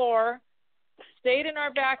our floor, stayed in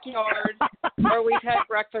our backyard, or we've had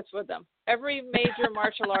breakfast with them. Every major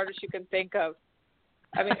martial artist you can think of.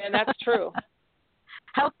 I mean, and that's true.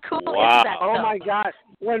 How cool is that? Oh my God!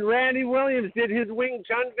 When Randy Williams did his Wing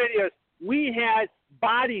Chun videos, we had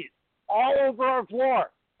bodies all over our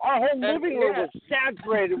floor. Our whole living room was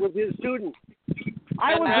saturated with his students.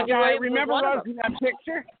 I was the guy. Remember us in that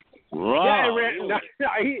picture? Wow.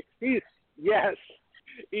 Yeah, yes.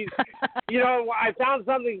 He's, you know, I found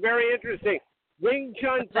something very interesting. Wing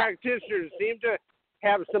Chun practitioners seem to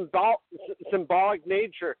have symbolic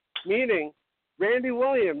nature, meaning Randy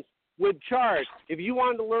Williams would charge, if you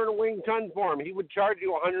wanted to learn a Wing Chun form, he would charge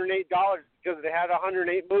you $108 because it had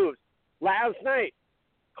 108 moves. Last night,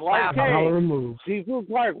 Clark K, Seafood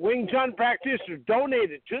Clark, Wing Chun practitioner,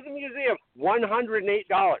 donated to the museum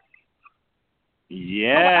 $108.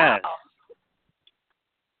 Yes. Wow.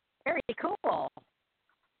 Very cool.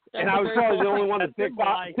 And I was probably the only one that picked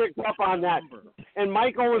up on that. And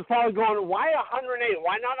Michael was probably going, why 108?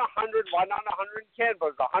 Why not 100? Why not 110? But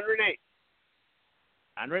it's 108.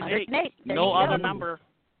 108. No other number.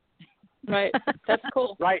 Right. That's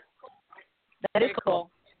cool. Right. That is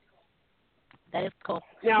cool. That is cool.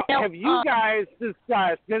 Now, have you guys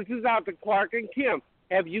discussed, this is out to Clark and Kim,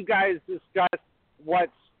 have you guys discussed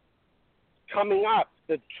what's coming up,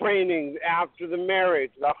 the training after the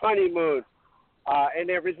marriage, the honeymoon, and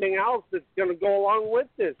everything else that's going to go along with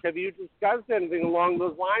this? Have you discussed anything along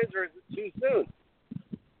those lines, or is it too soon?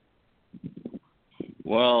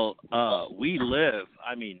 Well, we live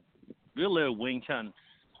Wing Chun.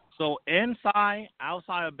 So inside,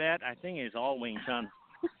 outside of bed, I think it's all Wing Chun.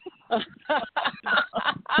 That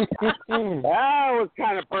was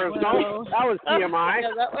kind of personal. That was TMI.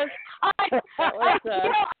 Yeah, that was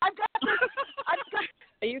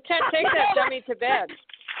you can't take that dummy to bed.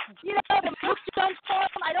 You know, the Moose Chun form,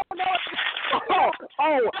 I don't know.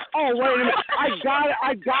 Oh, wait a minute.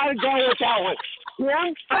 I gotta go with that one.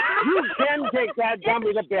 Kim, you can take that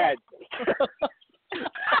dummy to bed.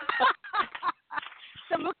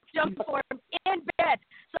 The Moose Chun form in bed.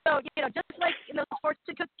 So, you know, just like in those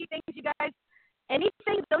fortune cookie things, you guys,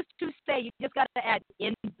 anything those two say, you just got to add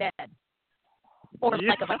in bed. Or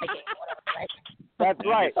like a Viking, whatever, right? That's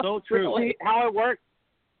right. It's so true. See how it works?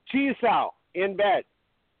 Chisao in bed.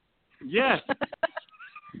 Yes.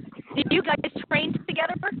 Do you guys train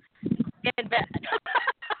together in bed?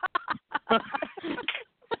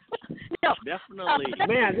 No. Definitely.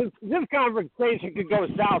 Man, this conversation could go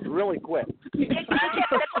south really quick.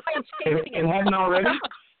 It hasn't already?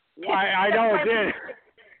 I know it did.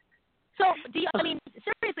 So,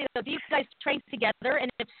 seriously though, do you guys train together?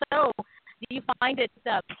 And if so, do you find it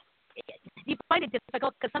you find it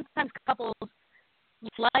difficult because sometimes couples,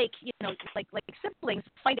 like siblings,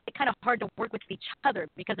 find it kind of hard to work with each other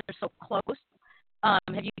because they're so close.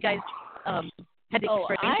 Have you guys had the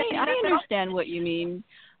experience? I understand what you mean.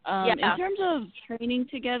 Yeah. In terms of training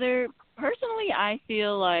together, personally, I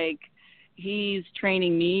feel like he's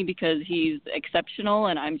training me because he's exceptional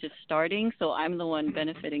and I'm just starting, so I'm the one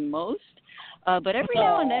benefiting most. But every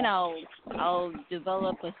now and then I'll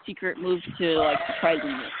develop a secret move to like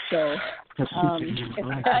surprising me. So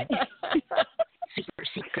super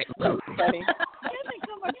secret move. He hasn't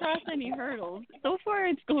come across any hurdles. So far,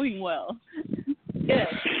 it's going well. Good.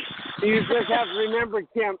 You just have to remember,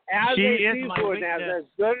 Kim, as good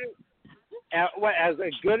as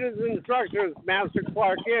an instructor as Master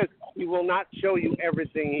Clark is, he will not show you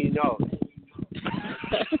everything he knows.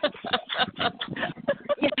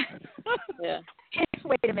 Yeah.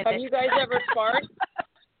 Wait a minute. Have you guys ever sparred?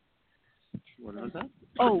 What was that?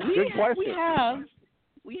 Oh,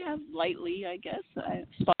 we have lightly, I guess.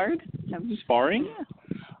 Sparred. Sparring? Yeah.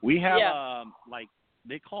 We have like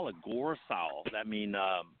they call it gore sao. That means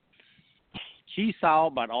chi sao,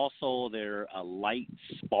 but also they're a light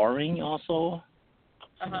sparring also.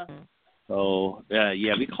 Uh-huh. So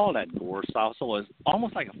we call that gore sao. So it's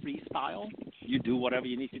almost like a freestyle. You do whatever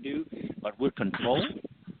you need to do, but with control.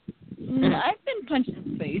 I've been punched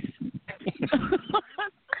in the face.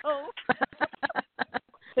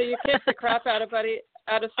 So you kick the crap out of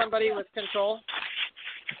somebody with control?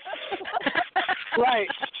 Right.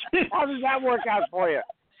 How does that work out for you?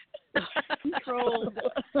 Control.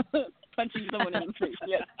 Punching someone in the face,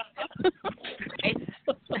 yes.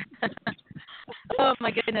 Oh,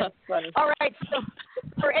 my goodness. All right, so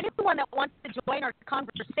for anyone that wants to join our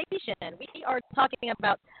conversation, we are talking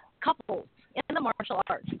about couples in the martial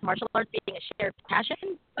arts. Martial arts being a shared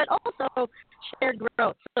passion, but also shared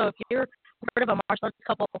growth. So if you're part of a martial arts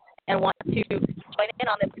couple and want to join in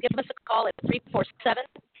on this, give us a call at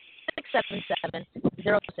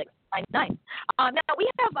 347-677-0699. Now we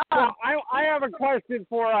have. I have a question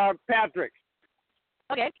for Patrick.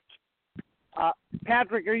 Okay.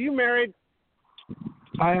 Patrick, are you married?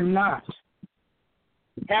 I am not.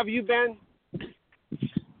 Have you been?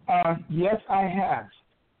 Yes, I have.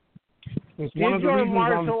 It's one of Did the your reasons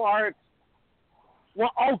martial arts?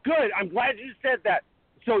 Well, good. I'm glad you said that.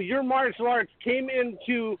 So your martial arts came in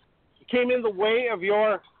the way of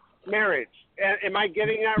your marriage. Am I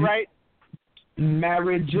getting that right?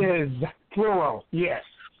 Marriages, plural. Yes.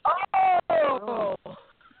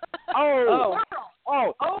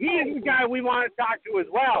 He's the guy we want to talk to as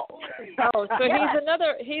well. Oh, so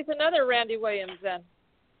he's another Randy Williams then.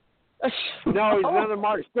 No, he's another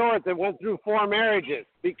Mark Stewart that went through 4 marriages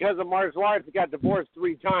because of martial arts. He got divorced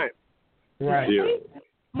 3 times. Right.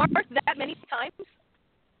 Mark, that many times?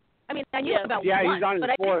 I mean, I knew about one. Yeah, he's on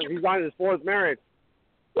his fourth. He's on his 4th marriage.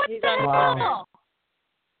 What the hell?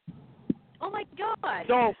 Oh my God.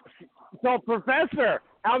 So, Professor,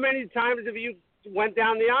 how many times have you went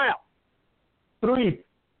down the aisle? 3.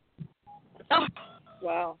 Oh.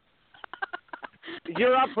 Wow.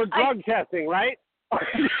 You're up for drug testing, right?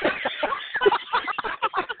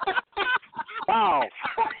 Wow.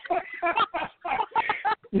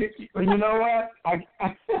 You know what?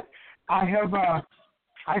 I have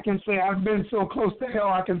I can say I've been so close to hell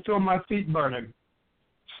I can feel my feet burning.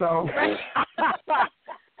 So.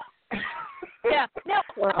 Yeah. No.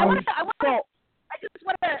 I want to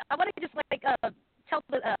just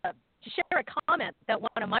share a comment that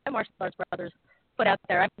one of my martial arts brothers put out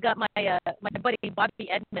there. I've got my buddy Bobby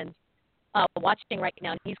Edmonds watching right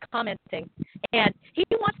now, and he's commenting, and he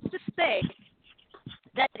wants to say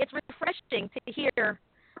that it's refreshing to hear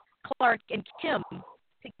Clark and Kim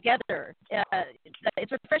together.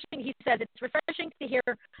 It's refreshing. He says it's refreshing to hear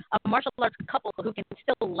a martial arts couple who can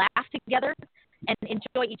still laugh together and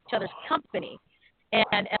enjoy each other's company.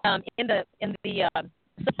 And in the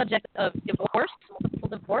subject of multiple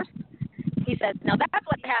divorce, he says, now that's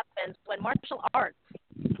what happens when martial arts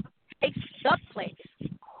takes the place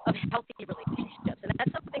of healthy relationships. And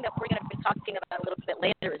that's something that we're going to be talking about a little bit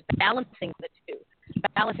later, is balancing the two.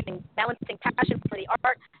 Balancing passion for the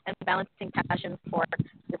art and balancing passion for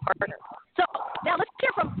your partner. So now let's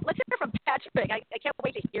hear from Patrick. I can't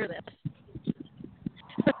wait to hear this.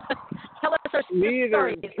 Tell us our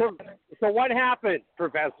story. So what happened,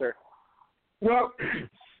 Professor? Well,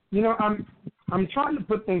 I'm trying to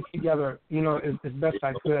put things together, as best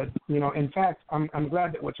I could. In fact, I'm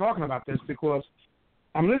glad that we're talking about this because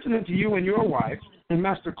I'm listening to you and your wife and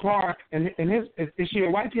Master Clark and his. Is she a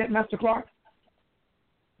wife yet, Master Clark?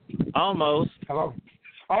 Almost. Hello.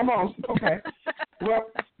 Almost. Okay.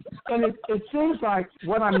 Well, and it seems like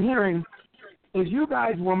what I'm hearing is you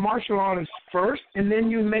guys were martial artists first, and then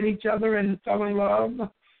you met each other and fell in love,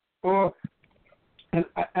 or and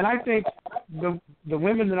I think the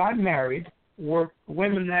women that I married were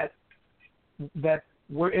women that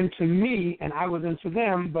were into me and I was into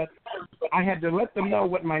them, but I had to let them know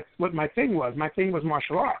what my thing was. My thing was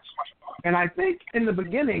martial arts. And I think in the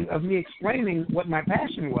beginning of me explaining what my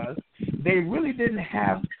passion was, they really didn't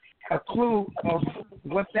have a clue of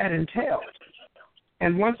what that entailed.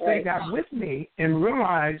 And once they got with me and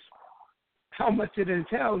realized how much it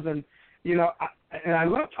entails, and I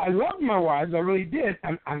love my wives, I really did.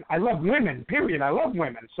 I love women, period. I love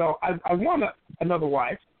women. So I want another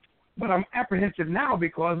wife, but I'm apprehensive now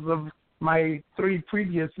because of my 3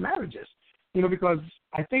 previous marriages. Because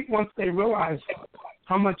I think once they realize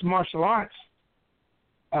how much martial arts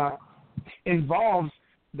involves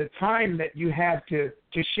the time that you have to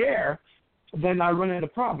share, then I run into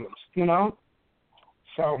problems,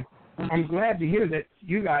 So I'm glad to hear that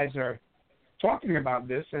you guys are talking about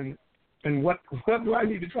this and what do I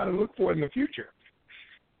need to try to look for in the future.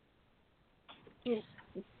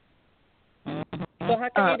 So how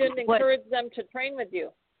come you didn't encourage them to train with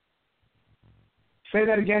you? Say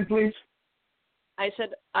that again, please. I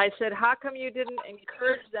said, how come you didn't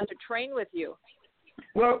encourage them to train with you?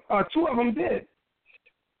 Well, 2 of them did.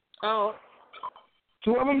 Oh.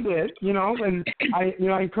 2 of them did, and I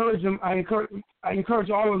encourage them. I encourage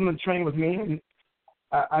all of them to train with me, and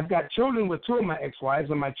I've got children with 2 of my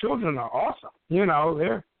ex-wives, and my children are awesome.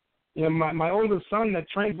 They're, my oldest son that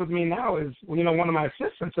trains with me now is, one of my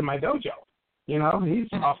assistants in my dojo.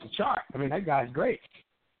 He's off the chart. I mean, that guy's great.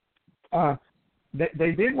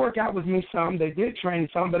 They did work out with me some. They did train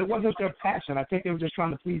some, but it wasn't their passion. I think they were just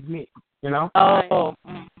trying to please me. Oh,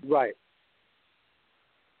 right.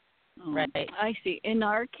 Right. I see. In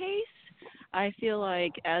our case, I feel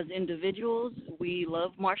like as individuals, we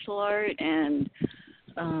love martial art, and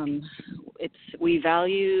we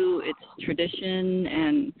value its tradition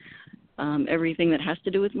and everything that has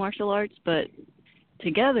to do with martial arts. But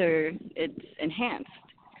together, it's enhanced.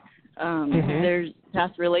 There's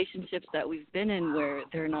past relationships that we've been in where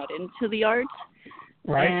they're not into the arts,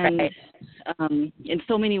 and in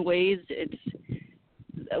so many ways,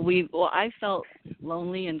 I felt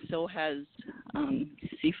lonely, and so has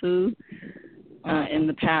Sifu in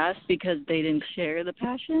the past because they didn't share the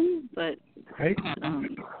passion. But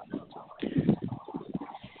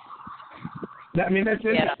that's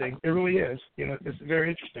interesting. It really is. It's very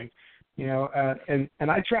interesting. And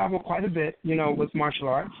I travel quite a bit, with martial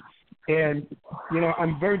arts. And,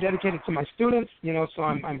 I'm very dedicated to my students, so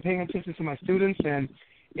I'm paying attention to my students. And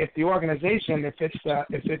if the organization, if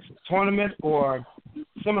it's tournament or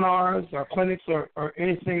seminars or clinics or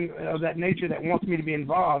anything of that nature that wants me to be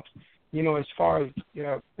involved, as far as,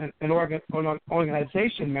 an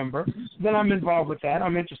organization member, then I'm involved with that.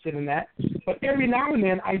 I'm interested in that. But every now and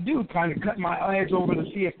then I do kind of cut my eyes over to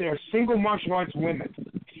see if there are single martial arts women,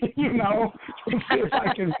 to see if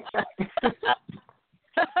I can...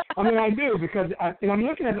 I do, because I'm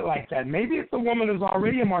looking at it like that. Maybe it's a woman who's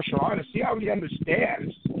already a martial artist. She already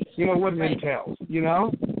understands, what it entails,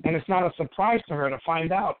 and it's not a surprise to her to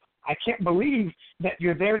find out. I can't believe that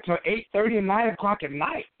you're there till 8:30 and 9 o'clock at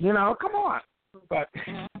night. Come on. But,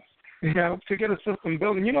 to get a system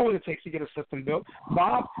built, and you know what it takes to get a system built.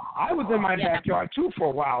 Bob, I was in my backyard, too, for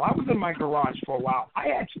a while. I was in my garage for a while. I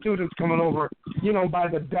had students coming over, by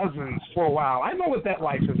the dozens for a while. I know what that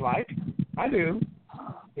life is like. I do.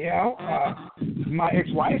 My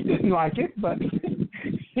ex-wife didn't like it, but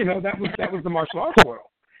that was the martial arts world.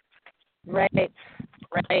 Right.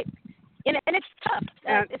 And it's tough,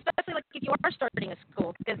 especially like if you are starting a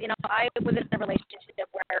school, because I was in a relationship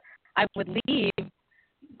where I would leave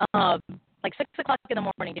like 6 o'clock in the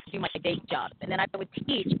morning to do my day job, and then I would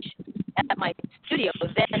teach at my studio,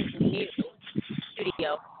 then new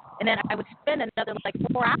studio, and then I would spend another like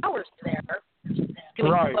 4 hours there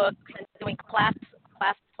doing books and doing class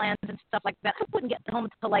plans and stuff like that. I wouldn't get home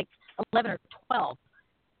until like 11 or 12.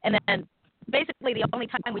 And then basically the only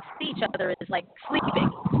time we'd see each other is like sleeping.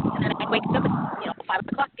 And then I'd wake up at 5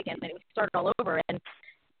 o'clock again, and we'd start all over. And,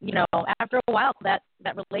 after a while that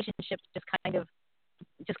relationship just kind of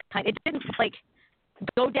it didn't like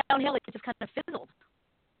go downhill, it just kind of fizzled.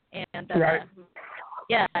 And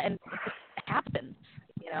and it just happens,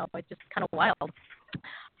 it's just kind of wild.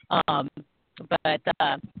 But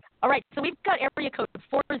all right, so we've got area code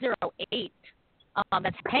 408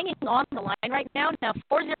 that's hanging on the line right now. Now,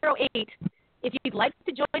 408, if you'd like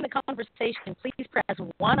to join the conversation, please press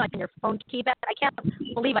 1 on your phone keypad. I can't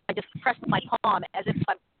believe I just pressed my palm as if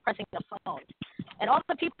I'm pressing a phone. And all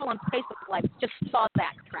the people on Facebook Live just saw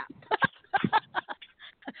that crap.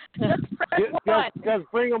 Just press Just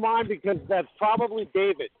bring him on because that's probably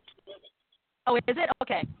David. Oh, is it?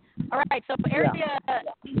 Okay. All right. So area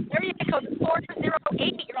code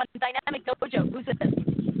 408. You're on Dynamic Dojo. Who's this?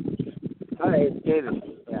 Hi, it's David.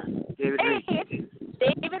 Yeah, David Reed. Hey,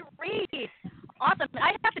 it's David Reed. Awesome.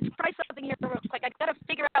 I have to try something here real quick. I got to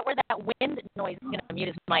figure out where that wind noise is going to mute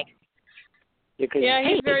his mic. Yeah,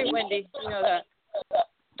 he's very windy. You know that.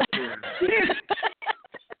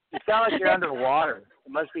 You sound like you're underwater.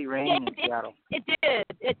 It must be raining in Seattle. It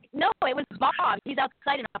did. No, it was Bob. He's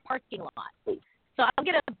outside in a parking lot. So I'm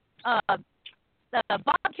going to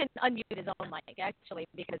Bob can unmute his own mic, actually,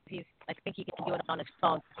 because I think he can do it on his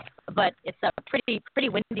phone. But it's pretty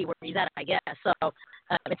windy where he's at, I guess. So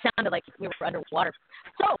it sounded like we were underwater.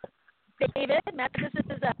 So, David, this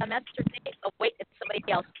is Master Dave. Oh, wait, it's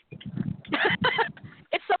somebody else.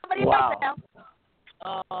 It's somebody else now.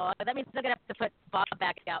 Oh, that means they're going to have to put Bob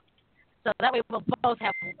back out. So that way we'll both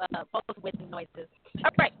have both wind noises.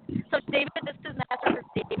 All right. So, David, this is Master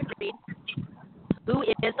David Reed, who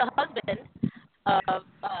is the husband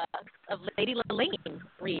of Lady Lillian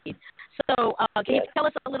Reed. So can you tell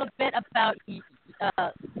us a little bit about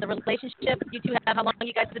the relationship you two have, how long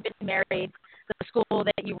you guys have been married, the school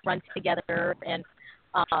that you run together, and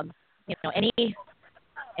any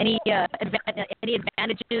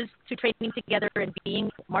advantages to training together and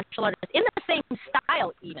being martial artists in the same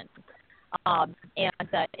style even, and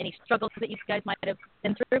any struggles that you guys might have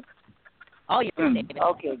been through? All yours, David.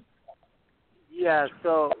 Okay. Yeah,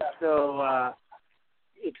 so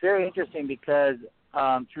it's very interesting because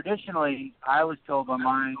traditionally I was told by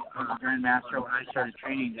my grandmaster when I started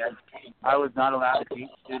training that I was not allowed to date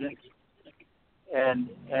students, and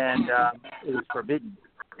it was forbidden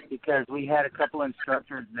because we had a couple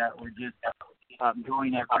instructors that were just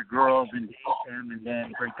going after girls and date them and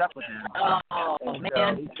then break up with them. So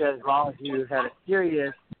he said as long as you had it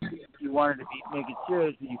serious, you wanted to make it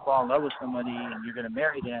serious and you fall in love with somebody and you're going to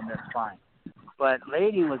marry them, that's fine. But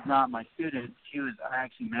Lady was not my student. I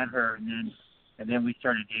actually met her, and then we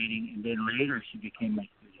started dating, and then later she became my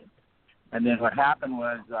student. And then what happened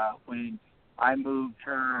was when I moved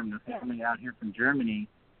her and the family out here from Germany,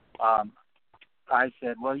 I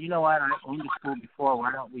said, well, you know what? I owned the school before.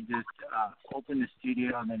 Why don't we just open the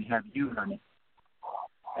studio and then have you run it?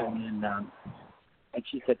 And then and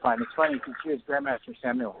she said, fine. It's funny because she was Grandmaster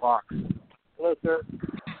Samuel Fox. Hello, sir.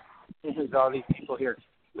 There's all these people here.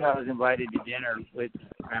 I was invited to dinner with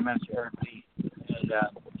Grandmaster Eric Lee, and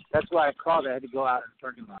that's why I called. I had to go out in the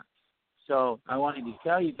parking lot. So I wanted to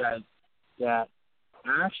tell you guys that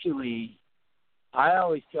actually I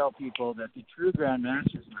always tell people that the true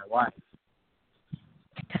Grandmaster is my wife.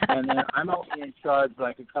 And then I'm only in charge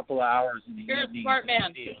like a couple of hours in the evening. You're a smart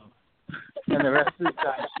man. And the rest of the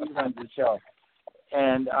time she runs the show.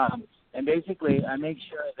 And basically I make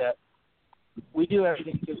sure that we do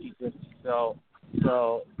everything 50-50.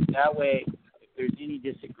 So that way, if there's any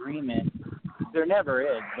disagreement, there never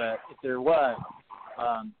is, but if there was,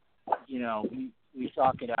 we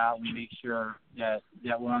talk it out. We make sure that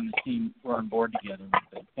we're on the team, we're on board together with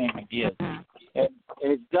the same ideas. And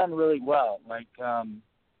it's done really well. Like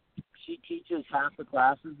she teaches half the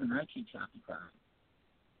classes, and I teach half the classes.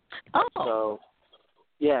 Oh.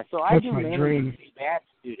 So I do mainly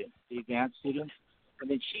the advanced students, and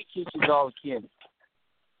then she teaches all the kids.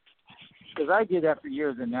 Because I did that for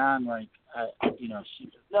years, and now I'm like, she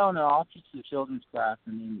says, no, I'll teach the children's class,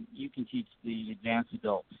 and then you can teach the advanced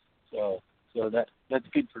adults. So that's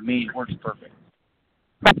good for me. It works perfect.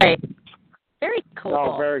 Right. Very cool.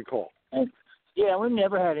 Oh, very cool. And, we've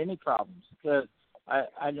never had any problems because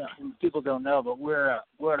I don't, people don't know, but we're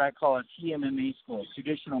what I call a TMMA school,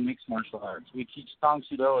 traditional mixed martial arts. We teach Tang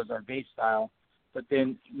Soo Do as our base style, but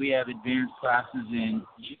then we have advanced classes in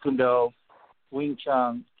Jeet Kune Do, Wing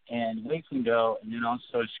Chun, and Wing Kune Do, and then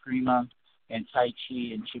also Eskrima and Tai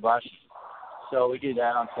Chi and Chibashi. So we do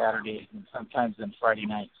that on Saturdays and sometimes on Friday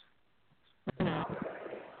nights.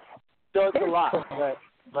 So it's a lot,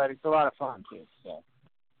 but it's a lot of fun too. So.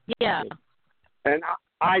 Yeah. And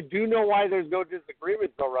I do know why there's no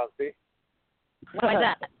disagreement though, Rusty. Why is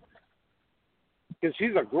that? Because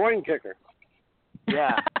she's a groin kicker.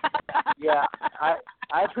 Yeah.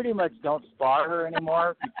 I pretty much don't spar her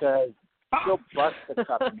anymore because she'll bust the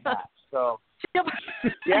cup in half. So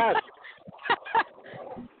yes.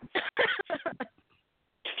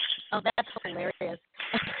 Oh, that's hilarious.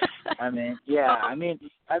 I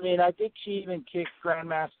think she even kicked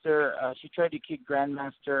Grandmaster. She tried to kick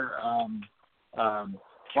Grandmaster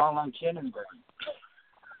Wang Long Chin in the brain.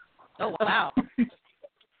 Oh wow.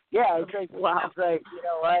 Yeah, it's like wow. It's like, you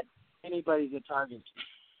know what? Anybody's a target.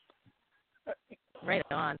 Right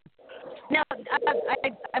on. Now,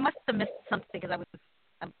 I must have missed something because I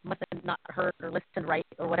must have not heard or listened right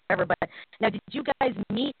or whatever. But now, did you guys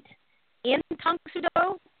meet in Tang Soo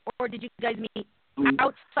Do, or did you guys meet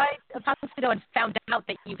outside of Tang Soo Do and found out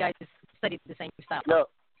that you guys studied the same style? No.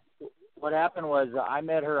 What happened was I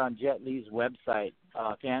met her on Jet Li's website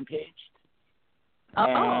fan page.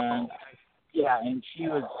 And and she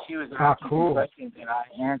was asking some questions, and I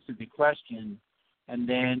answered the question, and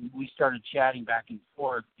then we started chatting back and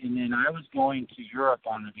forth. And then I was going to Europe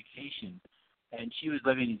on a vacation, and she was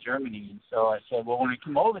living in Germany, and so I said, well, when I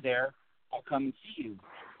come over there, I'll come and see you.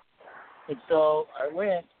 And so I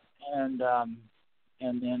went, and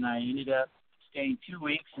then I ended up staying 2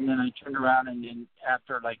 weeks, and then I turned around, and then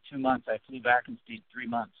after like 2 months, I flew back and stayed 3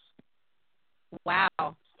 months. Wow.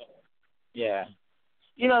 So, yeah.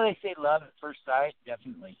 You know, they say love at first sight,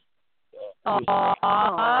 definitely. Oh,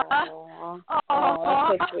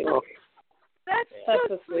 that's so sweet. That's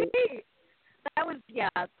so sweet. That was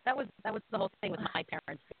the whole thing with my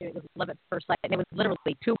parents. It was love at first sight, and it was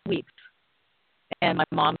literally 2 weeks. And my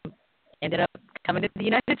mom ended up coming to the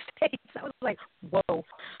United States. I was like, whoa.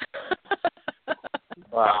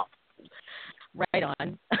 Wow. Right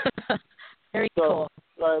on. Very cool.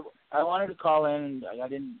 So I wanted to call in, and I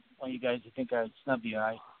didn't want you guys to think I would snub you,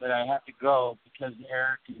 but I have to go because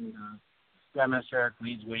Eric and Grandmaster Eric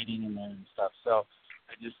Lee's waiting in there and stuff. So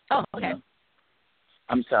I just. Oh, okay. You know,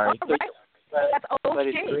 I'm sorry. All right. That's okay. But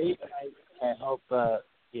it's great. I hope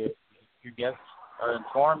your guests are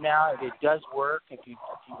informed now. If it does work, if you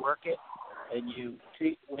work it and you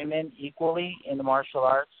treat women equally in the martial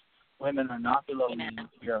arts, women are not below men.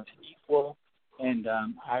 You're equal. And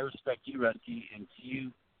I respect you, Rusty, and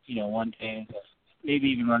see you, one day, maybe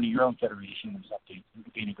even running your own federation or something,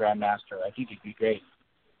 being a grandmaster. I think it'd be great.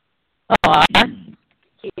 Oh, thank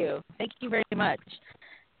you. Thank you very much.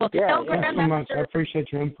 Well, thanks so much. I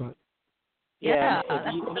appreciate your input. Yeah.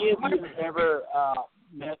 If you've ever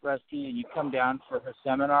met Rusty and you come down for her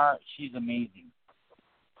seminar, she's amazing.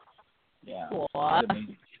 Yeah. Cool. She's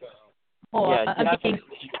amazing. Yeah, definitely.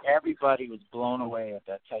 Everybody was blown away at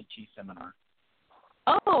that Tai Chi seminar.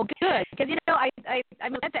 Oh, good. Because I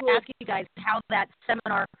meant to ask you guys how that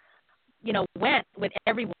seminar, went with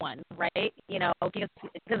everyone, right?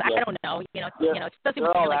 Because I don't know. Especially they're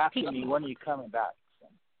when all you're asking me when are you coming back.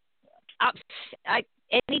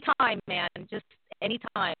 Anytime, man. Just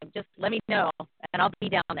anytime. Just let me know, and I'll be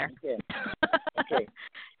down there. Okay.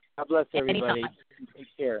 God bless everybody. Anytime. Take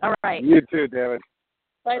care. All right. You too, David.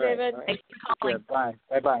 Bye, David. Right. Thanks for calling.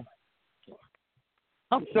 Yeah, bye.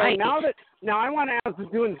 Oh, so right. now I want to ask the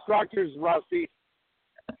two instructors, Rusty.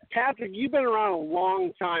 Patrick, you've been around a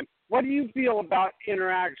long time. What do you feel about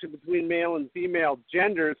interaction between male and female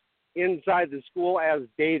genders inside the school as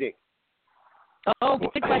dating? Oh,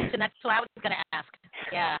 good question. That's what I was going to ask.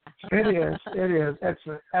 Yeah. It is.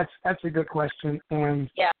 That's a good question. And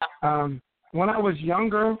when I was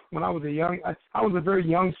younger, I was a very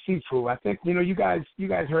young Sifu. I think you guys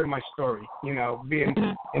heard my story.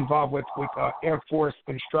 Being involved with Air Force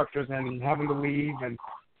instructors and having to leave. And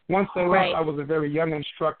once I left, I was a very young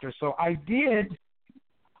instructor. So I did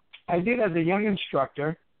as a young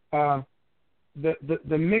instructor.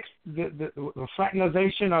 The mix, the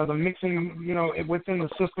fraternization or the mixing, within the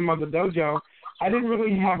system of the dojo, I didn't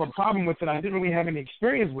really have a problem with it. I didn't really have any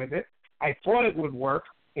experience with it. I thought it would work,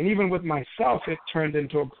 and even with myself, it turned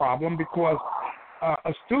into a problem because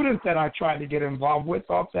a student that I tried to get involved with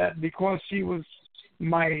thought that because she was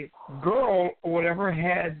my girl or whatever,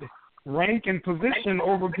 had rank and position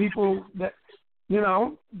over people that,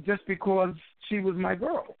 just because she was my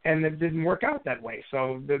girl, and it didn't work out that way.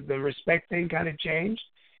 So the respect thing kind of changed,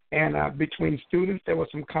 and between students there were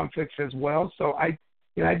some conflicts as well. So I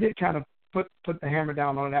did kind of put the hammer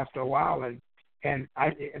down on it after a while, and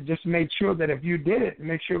I just made sure that if you did it,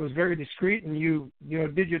 make sure it was very discreet, and you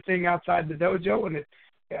did your thing outside the dojo, and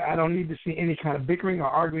I don't need to see any kind of bickering or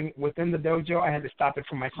arguing within the dojo. I had to stop it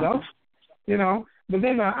for myself, But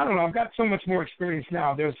then I don't know. I've got so much more experience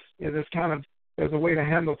now. There's a way to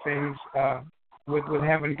handle things with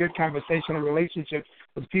having good conversational relationships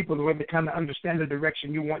with people the way they kind of understand the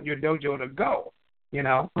direction you want your dojo to go,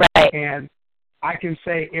 Right. And I can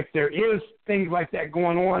say if there is things like that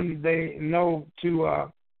going on, they know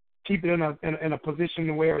to keep it in a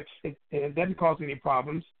position where it doesn't cause any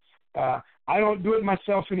problems. I don't do it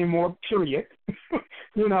myself anymore, period,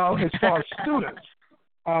 as far as students.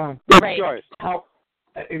 Good choice.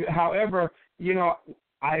 However,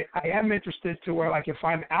 I am interested to where, like, if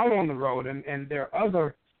I'm out on the road and there are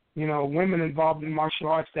other, women involved in martial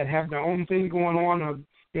arts that have their own thing going on, or,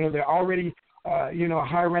 they're already,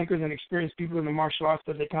 high rankers and experienced people in the martial arts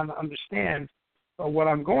that they kind of understand what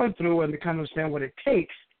I'm going through and to kind of understand what it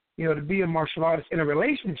takes, to be a martial artist in a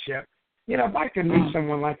relationship, if I could meet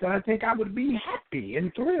someone like that, I think I would be happy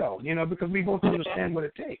and thrilled, because we both understand what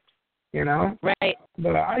it takes, Right.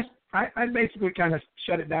 But I basically kind of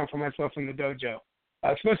shut it down for myself in the dojo,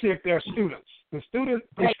 especially if they're students. The student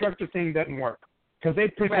instructor thing doesn't work because they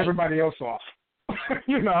piss everybody else off,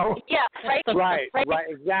 Yeah, right. Right,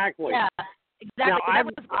 exactly. Yeah, exactly. Now,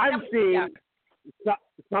 I've seen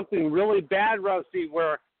something really bad, Rosie,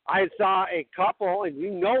 where I saw a couple, and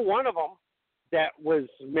one of them, that was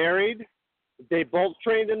married. They both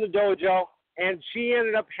trained in the dojo, and she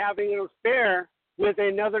ended up having an affair with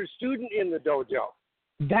another student in the dojo.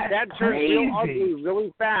 That turned real ugly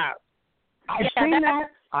really fast. I've seen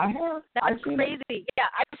that. I have. That's crazy. Yeah,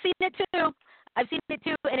 I've seen it too.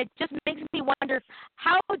 And it just makes me wonder,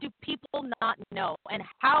 how do people not know? And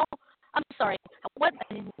how, I'm sorry, what?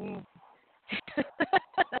 I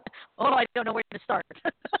don't know where to start.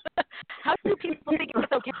 How do people think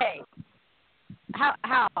it's okay?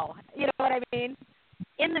 How? You know what I mean?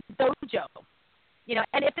 In the dojo,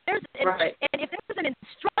 and if there's and if there's an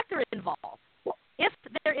instructor involved,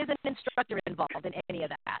 in any of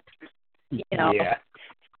that, Yeah.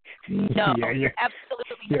 No, Yeah,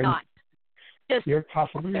 absolutely not. Your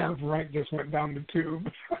possibility of rank just went down the tube.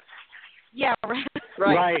 Yeah, right.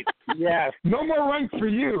 Right. Yes. No more rank for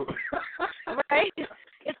you. Right.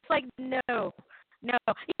 It's like no.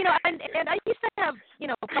 And I used to have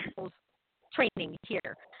couples training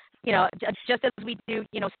here, just as we do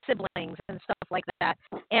siblings and stuff like that,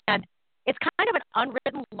 and it's kind of an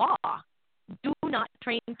unwritten law: do not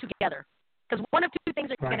train together. Because one of two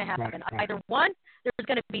things are going to happen. Right. Either one, there's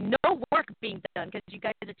going to be no work being done because you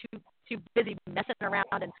guys are too busy messing around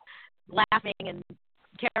and laughing and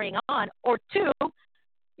carrying on, or two,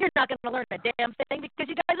 you're not going to learn a damn thing because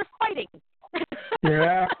you guys are fighting.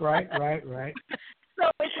 Yeah, right.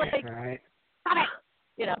 So it's like, stop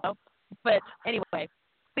it, But anyway,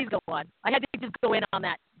 please go on. I had to just go in on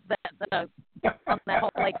that on that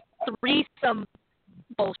whole threesome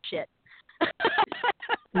bullshit.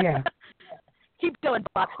 Yeah. Keep going,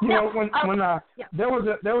 Bob. When there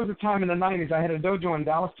was a time in the 90s, I had a dojo in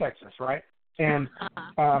Dallas, Texas, right? And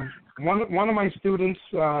one of my students,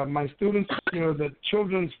 the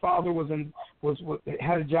children's father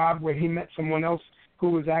had a job where he met someone else who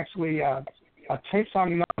was actually a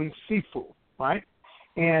Taesong Sifu, right?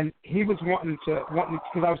 And he was wanting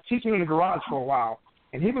because I was teaching in the garage for a while,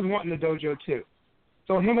 and he was wanting the dojo too.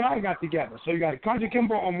 So him and I got together. So you got Kaji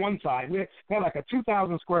Kimbo on one side. We had like a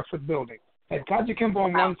 2,000 square foot building. Had Kaji Kimbo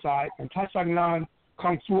on one side and Taesong Nan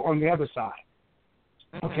Kung Fu on the other side.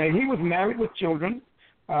 Okay, he was married with children.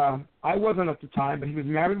 I wasn't at the time, but he was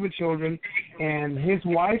married with children, and his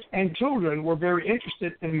wife and children were very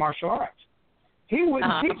interested in martial arts. He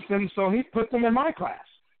wouldn't teach them, so he put them in my class.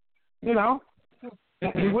 He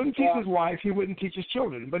wouldn't teach his wife, he wouldn't teach his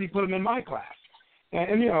children, but he put them in my class.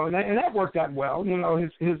 And that worked out well.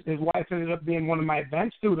 His wife ended up being one of my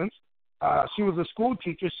advanced students. She was a school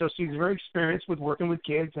teacher, so she's very experienced with working with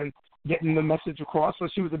kids and getting the message across. So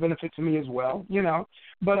she was a benefit to me as well.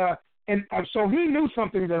 But so he knew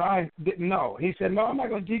something that I didn't know. He said, "No, I'm not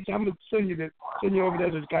going to teach you. I'm going to send you over there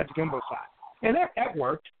to the Kaji Kimbo side," and that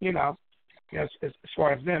worked. As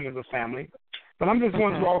far as them as a family. But I'm just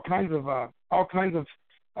going through all kinds of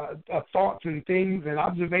thoughts and things and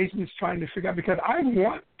observations, trying to figure out, because I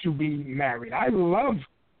want to be married. I love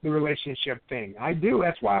the relationship thing. I do.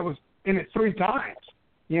 That's why I was in it 3 times,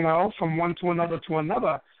 from one to another.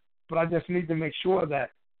 But I just need to make sure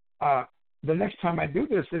that the next time I do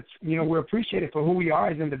this, it's, we're appreciated for who we are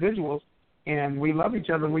as individuals, and we love each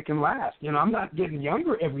other and we can last. I'm not getting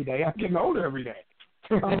younger every day. I'm getting older every day.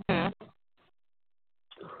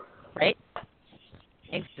 Right.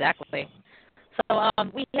 Exactly. So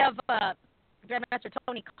we have Grandmaster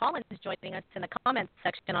Tony Collins joining us in the comments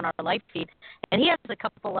section on our live feed, and he has a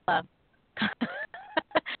couple of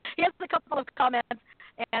comments,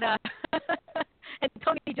 and and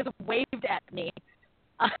Tony just waved at me.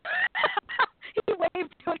 He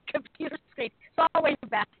waved to a computer screen, so I'll wave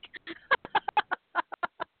back.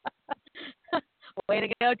 Way to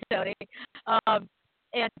go, Tony.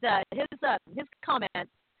 And his comment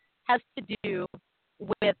has to do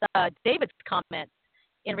with David's comment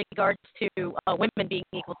in regards to women being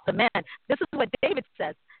equal to men. This is what David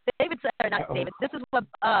says. David said, or not David. This is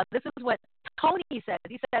what Tony says.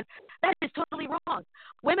 He says that is totally wrong.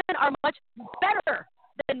 Women are much better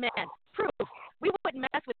than men. Proof. We wouldn't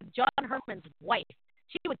mess with John Herman's wife.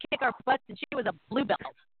 She would kick our butts, and she was a blue belt.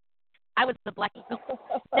 I was the black belt.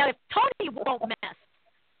 Now, if Tony won't mess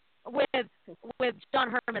with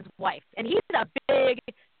John Herman's wife, and he's a big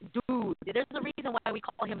dude. There's a reason why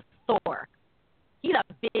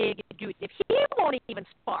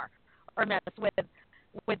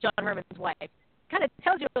Herman's wife. Kind of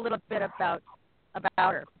tells you a little bit about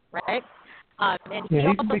her, right? And he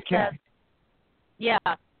also says, yeah,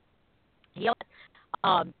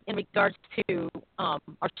 in regards to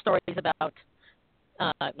our stories about,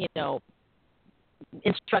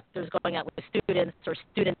 instructors going out with students or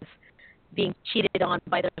students being cheated on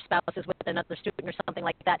by their spouses with another student or something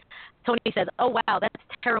like that. Tony says, oh, wow, that's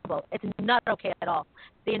terrible. It's not okay at all.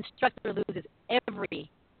 The instructor loses every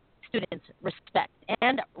student's respect,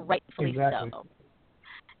 and rightfully so.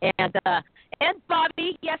 And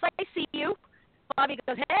Bobby, yes, I see you. Bobby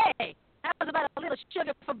goes, hey, that was about a little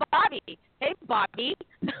sugar for Bobby. Hey, Bobby.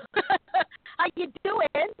 How you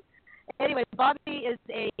doing? Anyway, Bobby is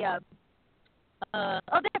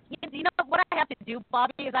you know what I have to do,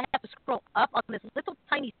 Bobby, is I have to scroll up on this little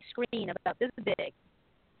tiny screen about this big.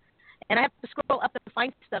 And I have to scroll up to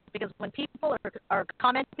find stuff because when people are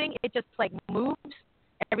commenting, it just like moves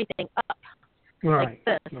everything up like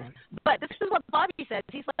this. Right. But this is what Bobby says.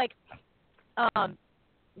 He's like,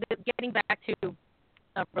 getting back to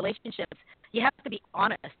relationships, you have to be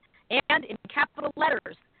honest. And in capital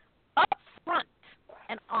letters, up front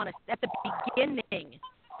and honest at the beginning.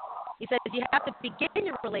 He says you have to begin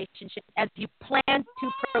your relationship as you plan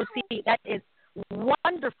to proceed. That is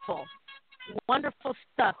wonderful, wonderful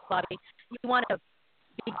stuff, Bobby. You want to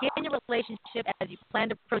begin your relationship as you plan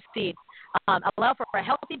to proceed. Allow for a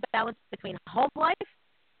healthy balance between home life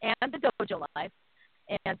and the dojo life.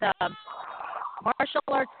 And martial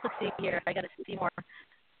arts, let's see here. I got to see more.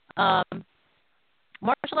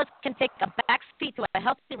 Martial arts can take a back seat to a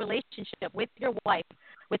healthy relationship with your wife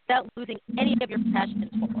without losing any of your passion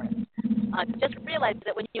for it. Just realize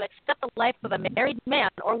that when you accept the life of a married man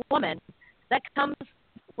or woman, that comes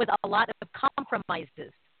with a lot of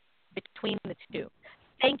compromises between the two.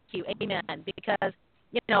 Thank you, amen, because,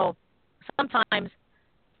 sometimes,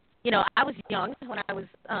 I was young when I was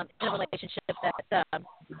in a relationship that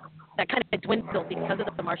kind of dwindled because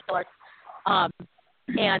of the martial arts.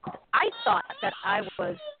 And I thought that I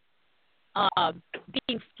was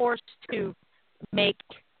being forced to make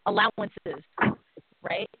allowances,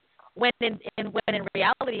 right? When in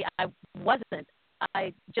reality I wasn't.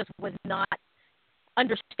 I just was not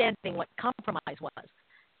understanding what compromise was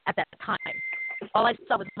at that time. All I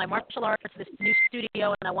saw was my martial arts, this new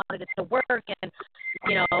studio, and I wanted it to work, and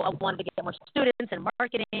I wanted to get more students and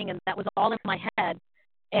marketing, and that was all in my head.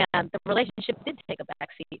 And the relationship did take a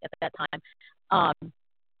backseat at that time,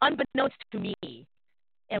 unbeknownst to me.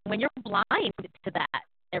 And when you're blind to that,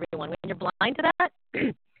 everyone, when you're blind to that,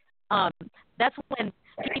 that's when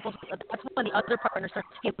the other partner starts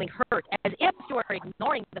feeling hurt, as if you are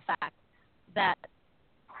ignoring the fact that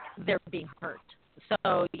they're being hurt.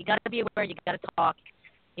 So you got to be aware. You got to talk.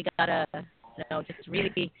 You got to, just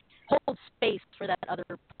really hold space for that other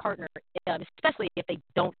partner, especially if they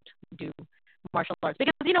don't do martial arts.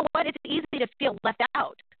 Because you know what? It's easy to feel left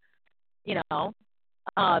out. In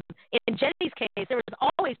Jenny's case, there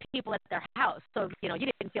was always people at their house, so you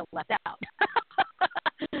didn't feel left out.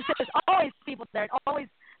 There's always people there, always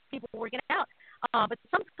people working out. But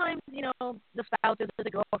sometimes, the spouses or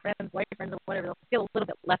the girlfriends, boyfriends, or whatever, they'll feel a little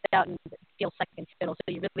bit left out and feel second fiddle.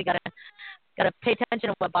 So you really gotta pay attention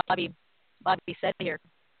to what Bobby said here.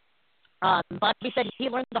 Bobby said he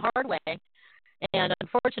learned the hard way, and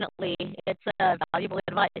unfortunately, it's valuable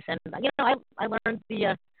advice. And I learned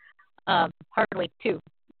the hard way too.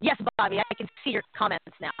 Yes, Bobby, I can see your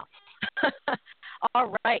comments now.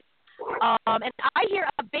 All right. And I hear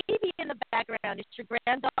a baby in the background. Is your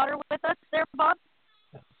granddaughter with us there, Bob?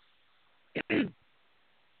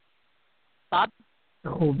 Bob?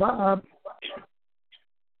 Oh, Bob.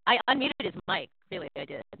 I unmuted his mic. Really, I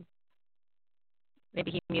did. Maybe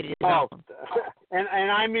he muted his own. And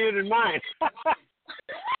I muted mine.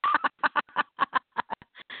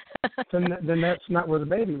 Then that's not where the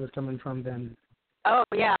baby was coming from then. Oh,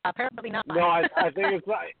 yeah, apparently not. No, I think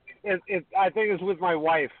I think it's with my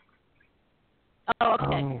wife. Oh,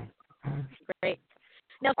 okay. Oh. Great.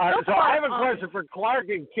 Now, so I have a question for Clark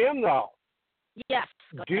and Kim, though. Yes.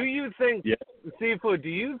 Do you think, Seafood, do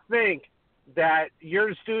you think that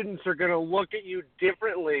your students are going to look at you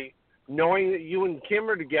differently knowing that you and Kim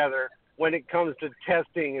are together when it comes to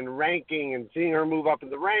testing and ranking and seeing her move up in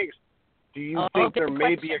the ranks? Do you think there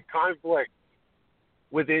may be a conflict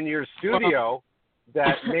within your studio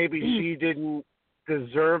that maybe she didn't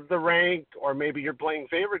deserve the rank, or maybe you're playing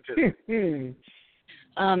favoritism?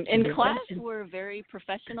 In class, we're very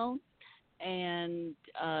professional, and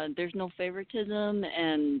there's no favoritism,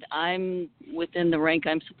 and I'm within the rank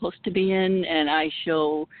I'm supposed to be in, and I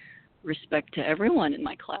show respect to everyone in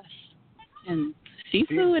my class. And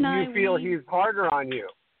Sifu and I... Do you feel he's harder on you?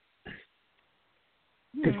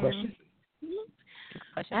 Good question.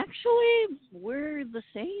 Actually, we're the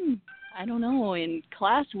same. I don't know. In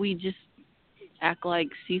class, we just act like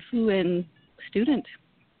Sifu and student.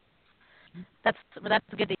 That's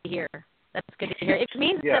good to hear. That's good to hear. It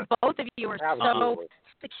means that both of you are so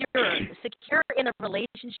secure in a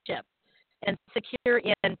relationship and secure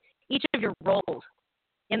in each of your roles.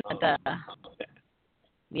 May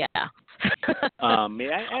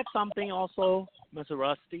I add something also, Mr.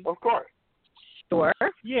 Rusty? Of course. Sure.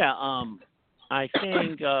 Yeah. I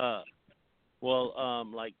think.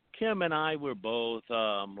 Like Kim and I, we're both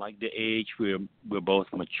like the age we're both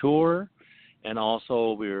mature, and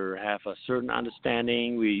also we have a certain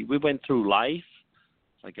understanding. We went through life,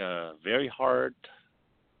 like a very hard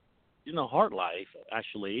life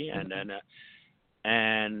actually, and then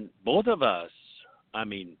and both of us. I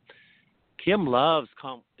mean, Kim loves.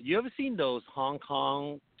 You ever seen those Hong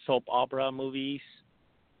Kong soap opera movies?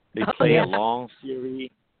 They play a long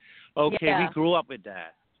series. Okay, we grew up with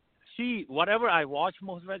that. Whatever I watch,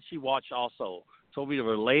 most of it, she watched also. So we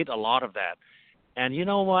relate a lot of that. And you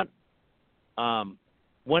know what?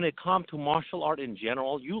 When it comes to martial art in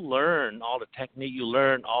general, you learn all the technique, you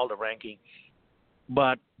learn all the ranking.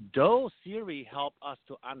 But those series help us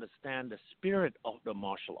to understand the spirit of the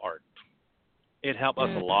martial art. It helped us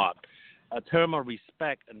a lot. A term of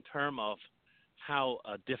respect, in terms of how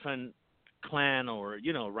a different clan or,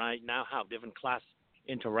 right now, how different class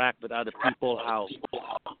interact with other people,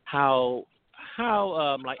 how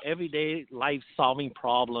like everyday life solving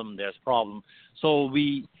there's problem. So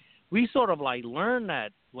we sort of like learned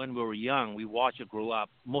that when we were young. We watched it grow up.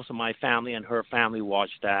 Most of my family and her family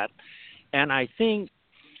watched that. And I think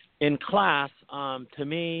in class, to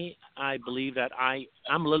me, I believe that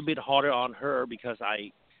I'm a little bit harder on her because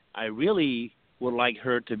I really would like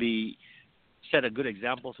her to set a good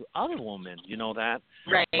example to other women, that.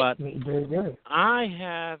 Right. But very good. I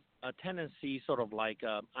have a tendency sort of like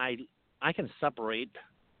I can separate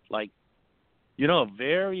like, a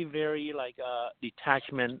very, very like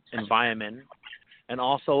detachment environment. And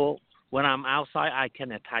also when I'm outside, I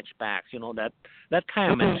can attach back, that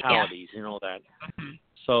kind of mentalities, that.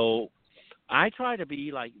 So I try to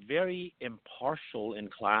be like very impartial in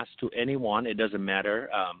class to anyone. It doesn't matter.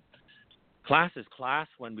 Class is class.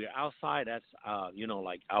 When we're outside, that's,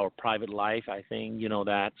 like our private life, I think,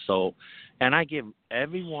 that. So, and I give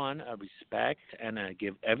everyone a respect, and I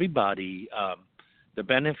give everybody the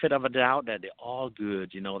benefit of a doubt that they're all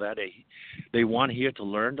good, that they want here to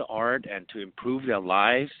learn the art and to improve their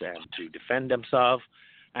lives and to defend themselves.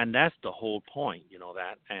 And that's the whole point,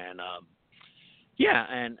 that. And,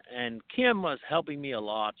 and Kim was helping me a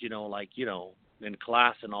lot, in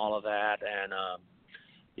class and all of that. And,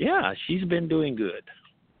 she's been doing good.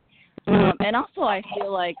 And also, I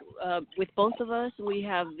feel like with both of us, we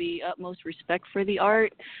have the utmost respect for the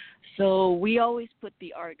art. So we always put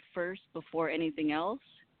the art first before anything else.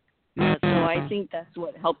 So I think that's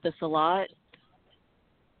what helped us a lot.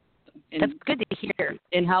 That's good to hear.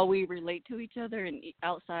 In how we relate to each other and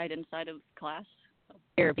outside, inside of class.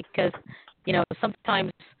 Here, because,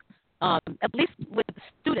 sometimes, at least with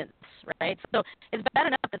students, right? So it's bad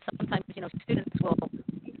enough that sometimes, students will,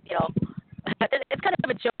 it's kind of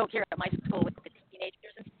a joke here at my school with the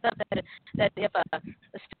teenagers and stuff that if a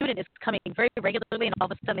student is coming very regularly and all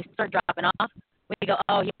of a sudden they start dropping off, we go,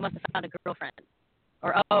 oh, he must have found a girlfriend,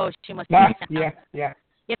 or oh, she must have found. Yeah.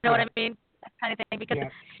 You know what I mean? That kind of thing,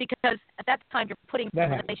 because at that time you're putting the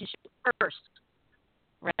relationship first,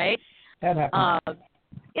 right? That happens.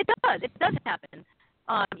 It does happen.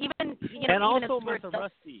 Even and also, even Mr.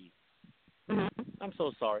 Rusty. I'm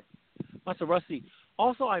so sorry, Mr. Rusty.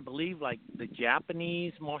 Also, I believe like the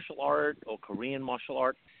Japanese martial art or Korean martial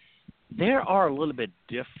art, they are a little bit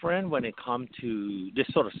different when it comes to this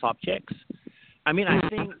sort of subjects. I mean, I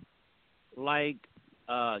think like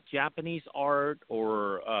Japanese art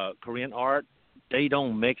or Korean art, they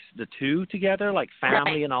don't mix the two together, like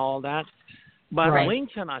family and all that. But Wing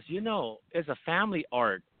Chun, as you know, is a family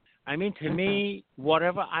art. I mean, to me,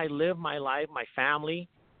 whatever I live my life, my family,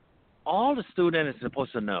 all the student is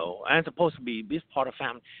supposed to know and supposed to be this part of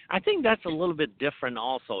family. I think that's a little bit different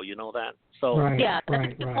also, that. So that's a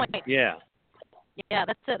good point. Yeah. Yeah,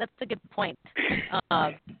 that's a good point.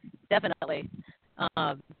 Definitely.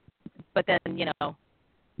 But then,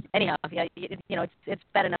 anyhow, it's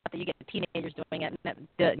bad enough that you get teenagers doing it, and,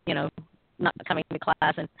 not coming to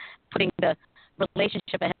class and putting the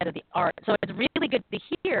relationship ahead of the art. So it's really good to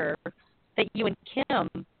hear that you and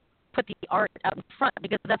Kim put the art out in front,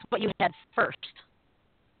 because that's what you had first.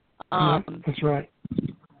 That's right.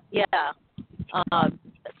 Yeah.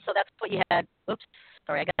 So that's what you had. Oops,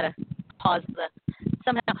 sorry, I gotta pause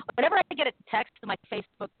somehow, whenever I get a text, my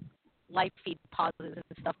Facebook live feed pauses and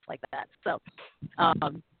stuff like that. So,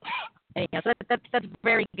 anyhow, so that's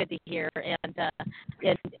very good to hear. And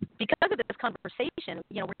because of this conversation,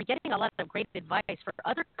 we're getting a lot of great advice for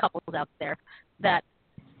other couples out there that,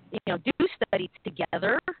 do study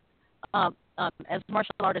together as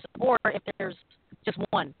martial artists, or if there's just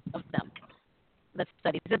one of them that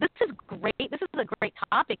studies. So this is great. This is a great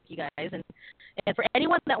topic, you guys. And for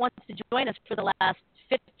anyone that wants to join us for the last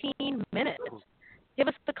 15 minutes, give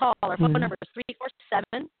us the call. Our phone number is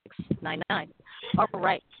 347-699. All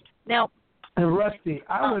right. Now, and Rusty,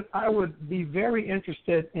 I would be very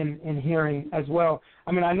interested in hearing as well.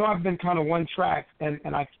 I mean, I know I've been kind of one track, and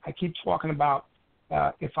I keep talking about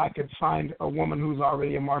if I could find a woman who's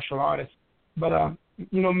already a martial artist. But,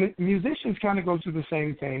 musicians kind of go through the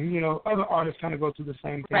same thing. Other artists kind of go through the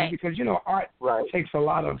same thing because, art takes a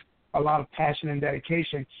lot of passion and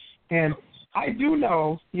dedication. And I do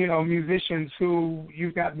know, musicians who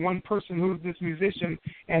you've got one person who's this musician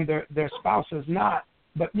and their spouse is not.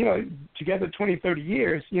 But, together 20, 30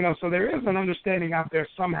 years, so there is an understanding out there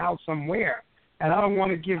somehow, somewhere. And I don't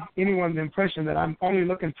want to give anyone the impression that I'm only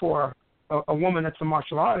looking for a woman that's a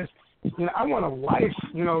martial artist. I want a wife,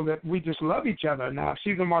 that we just love each other. Now, if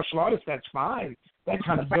she's a martial artist, that's fine. That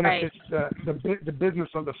kind of benefits the business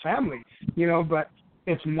of the family, But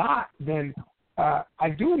if not, then I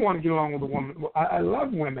do want to get along with a woman. I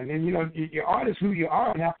love women. And, your art is who you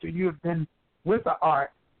are. And after you have been with the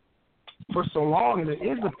art for so long, and it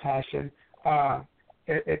is a passion,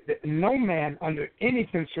 no man under any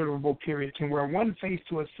considerable period can wear one face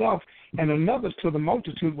to itself and another to the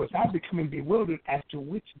multitude without becoming bewildered as to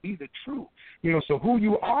which be the true. So who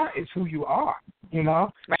you are is who you are,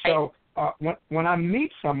 Right. So when I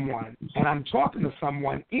meet someone and I'm talking to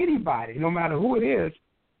someone, anybody, no matter who it is,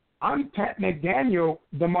 I'm Pat McDaniel,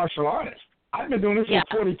 the martial artist. I've been doing this for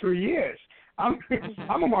 43 years. I'm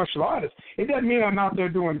a martial artist. It doesn't mean I'm out there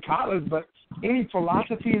doing college, but any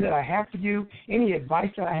philosophy that I have for you, any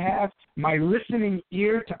advice that I have, my listening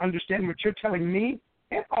ear to understand what you're telling me,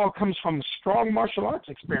 it all comes from a strong martial arts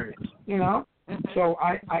experience, So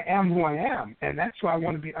I am who I am, and that's why I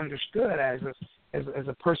want to be understood as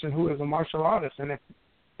a person who is a martial artist. And if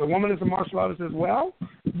the woman is a martial artist as well,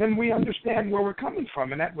 then we understand where we're coming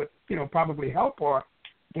from, and that would, probably help or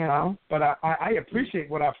but I appreciate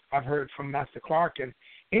what I've heard from Master Clark and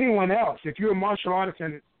anyone else. If you're a martial artist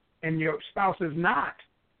and your spouse is not,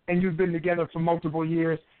 and you've been together for multiple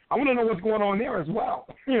years, I want to know what's going on there as well.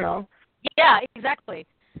 Yeah, exactly.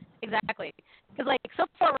 Because so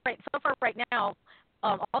far right now,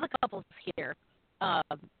 all the couples here,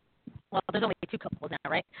 well, there's only 2 couples now,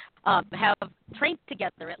 right? Have trained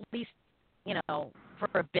together at least,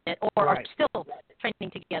 for a bit, or are still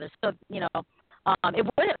training together. So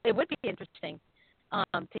it would be interesting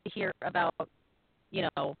to hear about,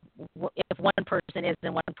 if one person is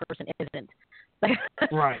and one person isn't,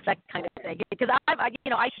 that kind of thing. Because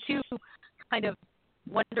I too kind of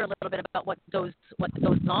wonder a little bit about what goes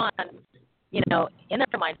on, in their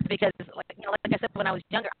minds. Because like I said, when I was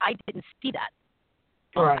younger, I didn't see that.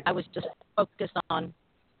 I was just focused on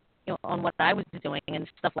on what I was doing and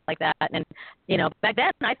stuff like that. And back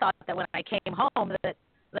then I thought that when I came home that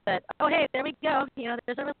oh, hey, there we go,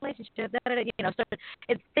 there's a relationship, so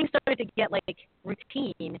things started to get like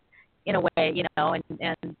routine in a way,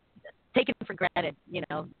 and taken for granted,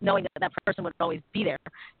 knowing that person would always be there,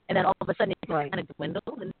 and then all of a sudden it kind of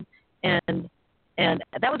dwindled, and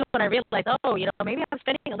that was when I realized, oh, maybe I'm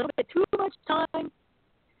spending a little bit too much time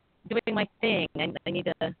doing my thing, and I need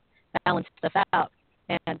to balance stuff out,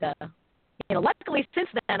 and luckily since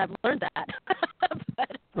then I've learned that.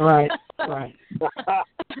 But, right.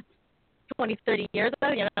 20, 30 years,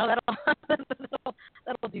 that'll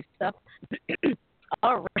do stuff.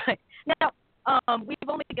 All right. Now, we've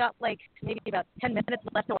only got maybe about 10 minutes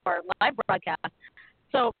left of our live broadcast.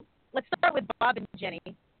 So let's start with Bob and Jenny.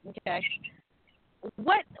 Okay.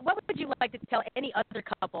 What would you like to tell any other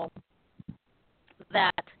couple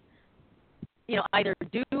that either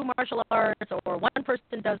do martial arts, or one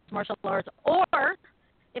person does martial arts, or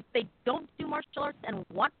if they don't do martial arts and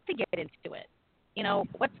want to get into it?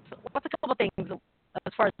 What's a couple of things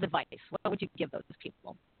as far as advice? What would you give those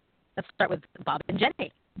people? Let's start with Bob and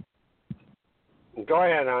Jenny. Go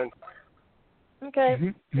ahead, hon. Okay.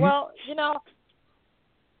 Mm-hmm. Well,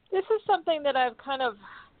 this is something that I've kind of,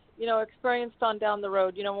 experienced on down the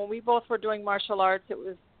road. When we both were doing martial arts, it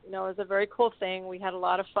was, it was a very cool thing. We had a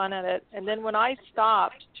lot of fun at it. And then when I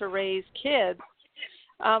stopped to raise kids,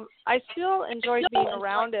 I still enjoy being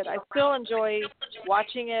around it. I still enjoy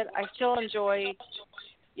watching it. I still enjoy,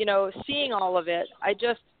 seeing all of it. I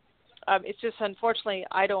just It's just unfortunately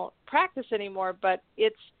I don't practice anymore, but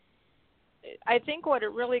I think what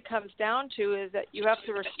it really comes down to is that you have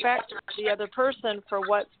to respect the other person for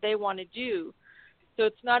what they want to do. So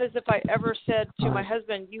it's not as if I ever said to my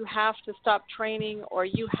husband, you have to stop training or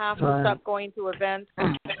you have to stop going to events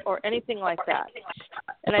or anything like that.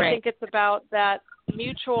 And I think it's about that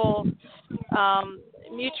mutual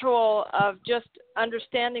of just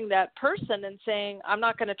understanding that person and saying, I'm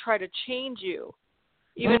not going to try to change you,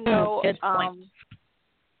 even though,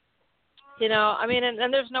 you know, I mean,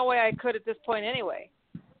 and there's no way I could at this point anyway.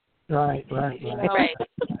 Right. You know? Right.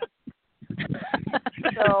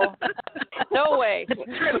 So, no way. Did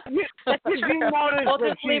you notice we'll that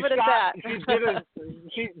just leave it at that.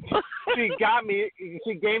 She got me.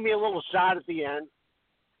 She gave me a little shot at the end.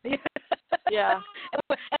 Yeah.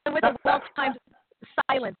 And with a well-timed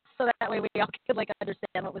silence, so that way we all could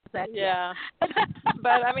understand what was said. Yeah.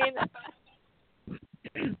 But I mean,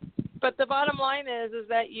 but the bottom line is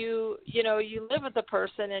that you live with the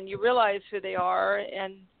person and you realize who they are,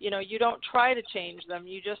 and you don't try to change them.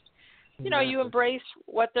 You just you embrace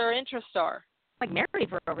what their interests are. Married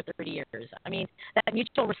for over 30 years. I mean, that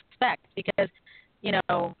mutual respect, because, when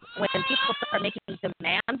people start making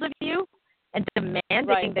demands of you and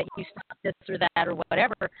demanding that you stop this or that or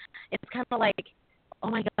whatever, it's kind of like, oh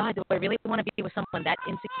my God, do I really want to be with someone that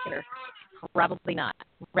insecure? Probably not.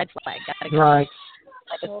 Red flag. Gotta go. Right.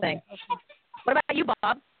 Type of thing. What about you,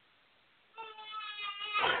 Bob?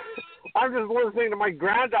 I'm just listening to my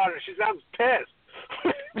granddaughter. She sounds pissed.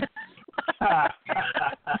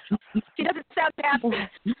 She doesn't sound happy.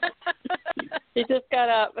 She just got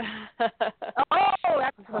up. Oh,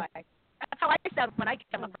 that's why. That's how I sound when I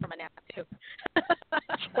come up from a nap, too.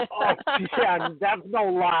 Oh, yeah, that's no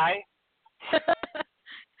lie.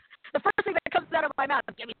 The first thing that comes out of my mouth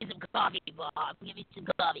is, give me some coffee, Bob. Give me some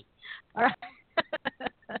coffee. All right.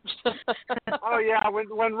 Oh, yeah,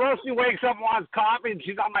 when Rosie wakes up and wants coffee and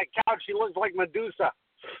she's on my couch, she looks like Medusa.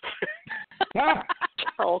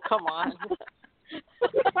 Oh, come on. It's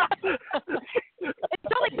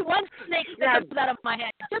only one snake that comes out of my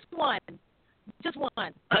head. Just one. Just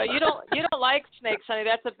one. No, you don't like snakes, honey.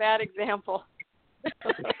 That's a bad example.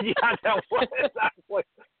 Yeah, that was exactly.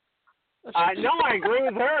 No, I agree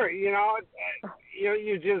with her. You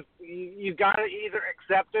got to either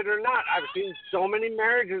accept it or not. I've seen so many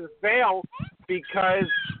marriages fail because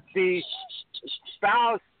the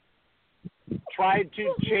spouse tried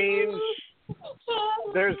to change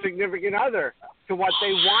their significant other to what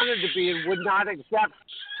they wanted to be and would not accept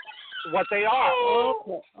what they are.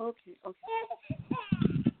 Okay.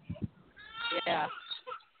 Yeah.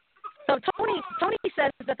 So Tony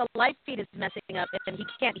says that the live feed is messing up and he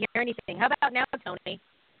can't hear anything. How about now, Tony?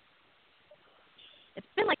 It's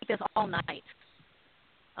been like this all night.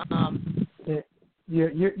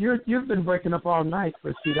 You've been breaking up all night,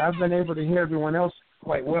 Restita. I've been able to hear everyone else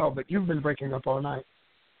quite well, but you've been breaking up all night.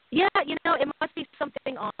 Yeah, it must be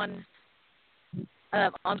something on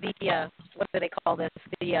the what do they call this?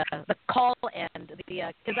 The call end.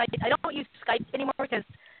 Because I don't use Skype anymore because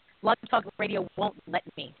Blog Talk Radio won't let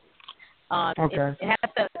me. Okay.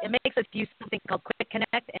 It makes us use something called Quick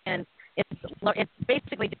Connect, and it's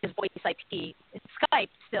basically just voice IP. It's Skype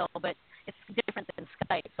still, but it's different than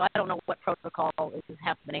Skype. So I don't know what protocol is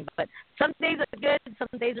happening, but some days are good, some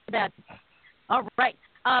days are bad. All right.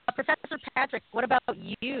 Professor Patrick, what about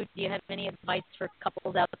you? Do you have any advice for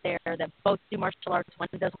couples out there that both do martial arts, one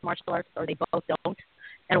does martial arts, or they both don't,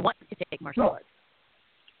 and want to take martial arts?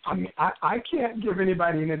 I mean, I can't give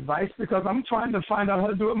anybody any advice because I'm trying to find out how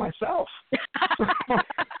to do it myself.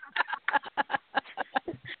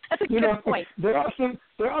 That's a good point. There are some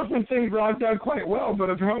things that I've done quite well, but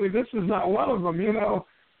apparently this is not one of them.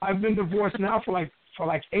 I've been divorced now for like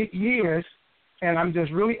 8 years, and I'm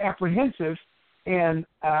just really apprehensive. And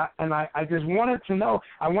I just wanted to know.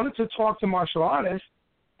 I wanted to talk to martial artists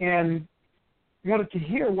and wanted to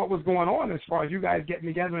hear what was going on as far as you guys getting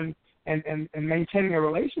together and maintaining a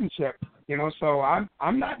relationship. So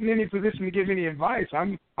I'm not in any position to give any advice.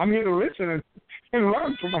 I'm here to listen and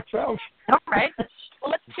learn for myself. All right. Well,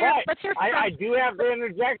 let's hear. I do have to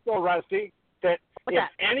interject though, Rusty, that if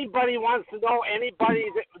anybody wants to know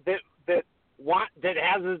anybody that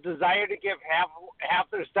has a desire to give half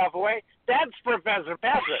their stuff away, that's Professor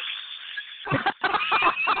Patrick.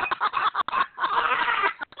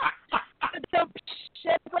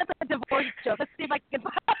 Let's a divorce joke. Let's see if I can.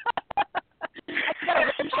 I got a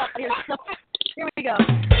rim shot here. So here we go.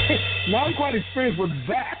 Now I'm quite experienced with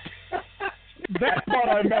that. That's what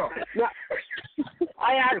I know.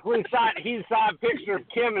 I actually thought he saw a picture of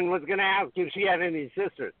Kim and was going to ask if she had any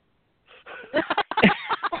sisters.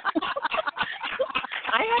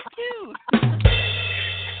 I have two.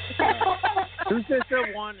 Two Sister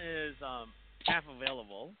One is half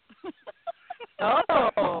available.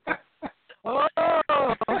 Oh. Oh.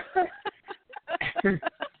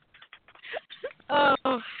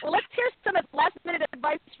 Well, let's hear some last-minute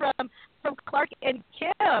advice from Clark and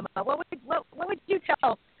Kim. What would you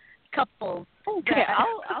tell couples? Okay,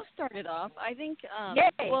 I'll start it off. I think,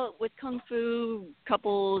 well, with Kung Fu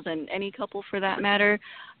couples and any couple for that matter,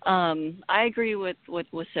 I agree with what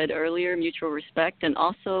was said earlier, mutual respect. And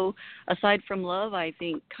also, aside from love, I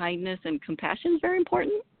think kindness and compassion is very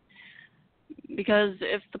important. Because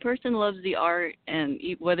if the person loves the art, and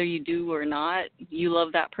whether you do or not, you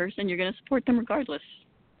love that person, you're going to support them regardless.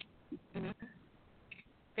 Mm-hmm.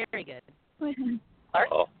 Very good.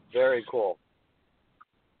 Oh, very cool.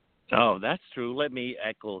 Oh, that's true. Let me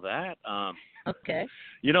echo that. Okay.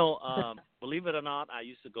 You know, believe it or not, I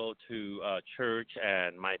used to go to church,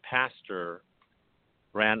 and my pastor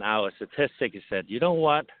ran out a statistic. He said, you know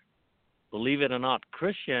what? Believe it or not,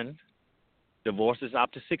 Christian divorce is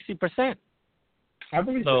up to 60%. I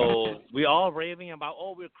believe so. We all raving about,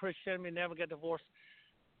 oh, we're Christian, we never get divorced.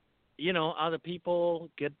 You know, other people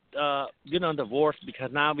get, divorced because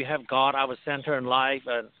now we have God, our center in life,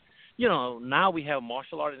 and you know, now we have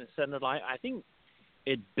martial art in the center of life. I think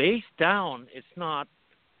it based down. It's not.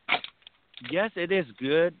 Yes, it is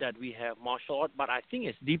good that we have martial art, but I think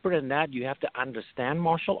it's deeper than that. You have to understand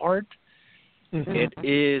martial art. Mm-hmm. It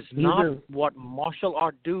is not what martial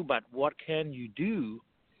art do, but what can you do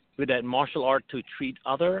with that martial art to treat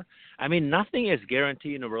other. I mean, nothing is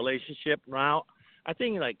guaranteed in a relationship now. I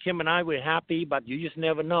think like Kim and I, we're happy, but you just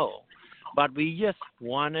never know. But we just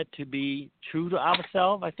wanted to be true to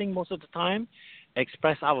ourselves, I think, most of the time,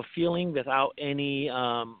 express our feeling without any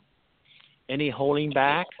holding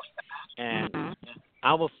back. And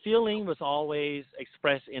our feeling was always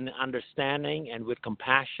expressed in understanding and with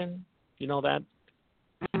compassion. You know that?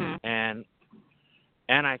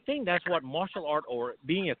 And I think that's what martial art or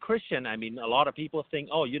being a Christian, I mean, a lot of people think,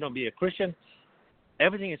 oh, you don't be a Christian,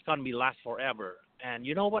 everything is going to be last forever. And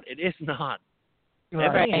you know what? It is not.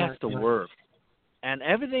 Everything has to work. And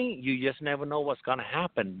everything, you just never know what's going to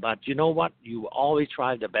happen. But you know what? You always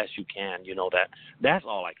try the best you can. You know that. That's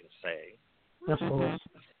all I can say.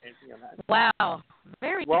 Wow.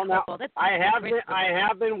 Very well. Cool. Now, I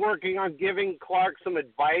have been working on giving Clark some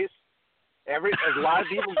advice. A lot of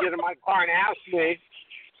people get in my car and ask me,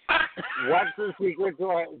 what's the secret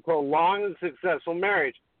to a long and successful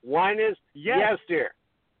marriage? One is, yes dear.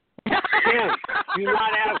 Kim, do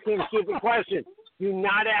not ask him stupid questions. Do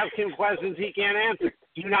not ask him questions he can't answer.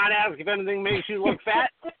 Do not ask if anything makes you look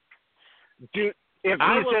fat. If he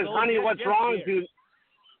says, honey, what's wrong?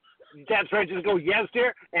 That's right, just go, yes,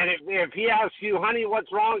 dear. And if he asks you, honey,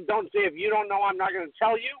 what's wrong, don't say, if you don't know, I'm not going to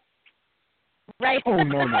tell you. Right. Oh,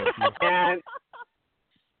 no.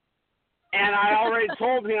 And I already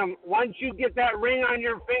told him, once you get that ring on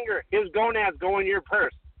your finger, his gonads go in your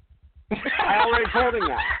purse. I already told him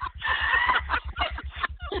that.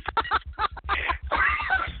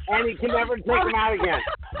 And he can never take them out again.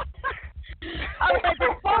 All right,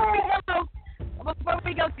 before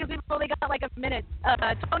we go, because we've only got like a minute,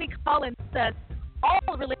 Tony Collins says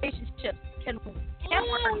all relationships can work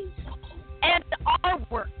and are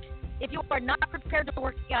worked. If you are not prepared to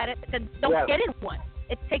work at it, then don't get in one.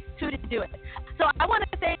 It takes two to do it. So I want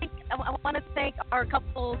to thank our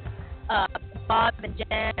couples, Bob and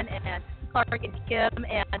Jen and Clark and Kim,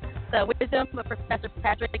 and the wisdom of Professor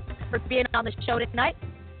Patrick for being on the show tonight.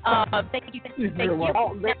 Thank you.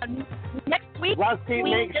 Now, next week, Rusty,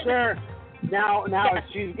 make sure. Now, as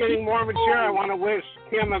she's getting more mature, I want to wish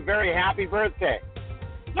Kim a very happy birthday.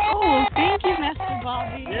 Oh, thank you, Master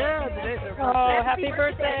Bobby. Yeah, today's her birthday. Oh, happy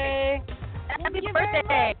birthday. Happy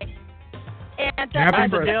birthday. And happy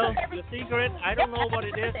birthday. The secret, I don't know what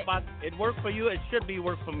it is, but it worked for you. It should be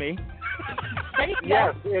work for me. There you go.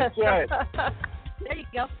 Yes, it should. There you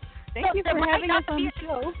go. Thank you for having us on the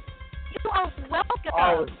show. You are welcome.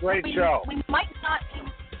 Oh, it was a great show. We might not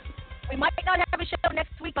have a show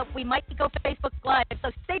next week, but we might go Facebook Live.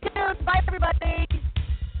 So stay tuned. Bye, everybody.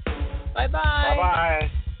 Bye-bye.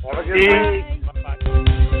 Bye-bye. Have a good week. Bye-bye.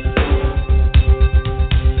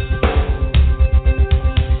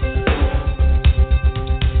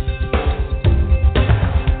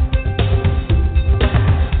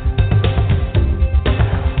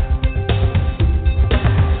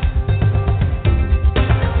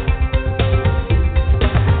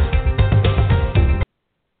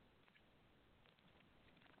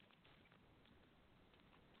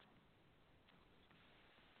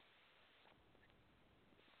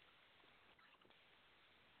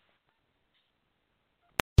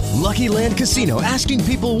 Lucky Land Casino, asking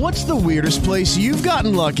people, what's the weirdest place you've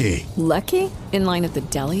gotten lucky? Lucky? In line at the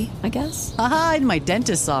deli, I guess? Aha, in my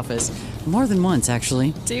dentist's office. More than once,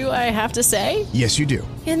 actually. Do I have to say? Yes, you do.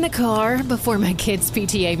 In the car before my kids'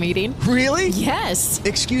 PTA meeting. Really? Yes.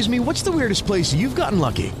 Excuse me, what's the weirdest place you've gotten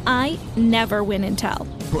lucky? I never win and tell.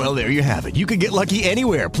 Well, there you have it. You can get lucky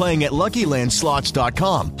anywhere, playing at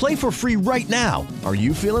LuckyLandSlots.com. Play for free right now. Are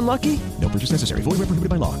you feeling lucky? No purchase necessary. Void where prohibited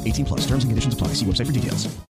by law. 18+. Terms and conditions apply. See website for details.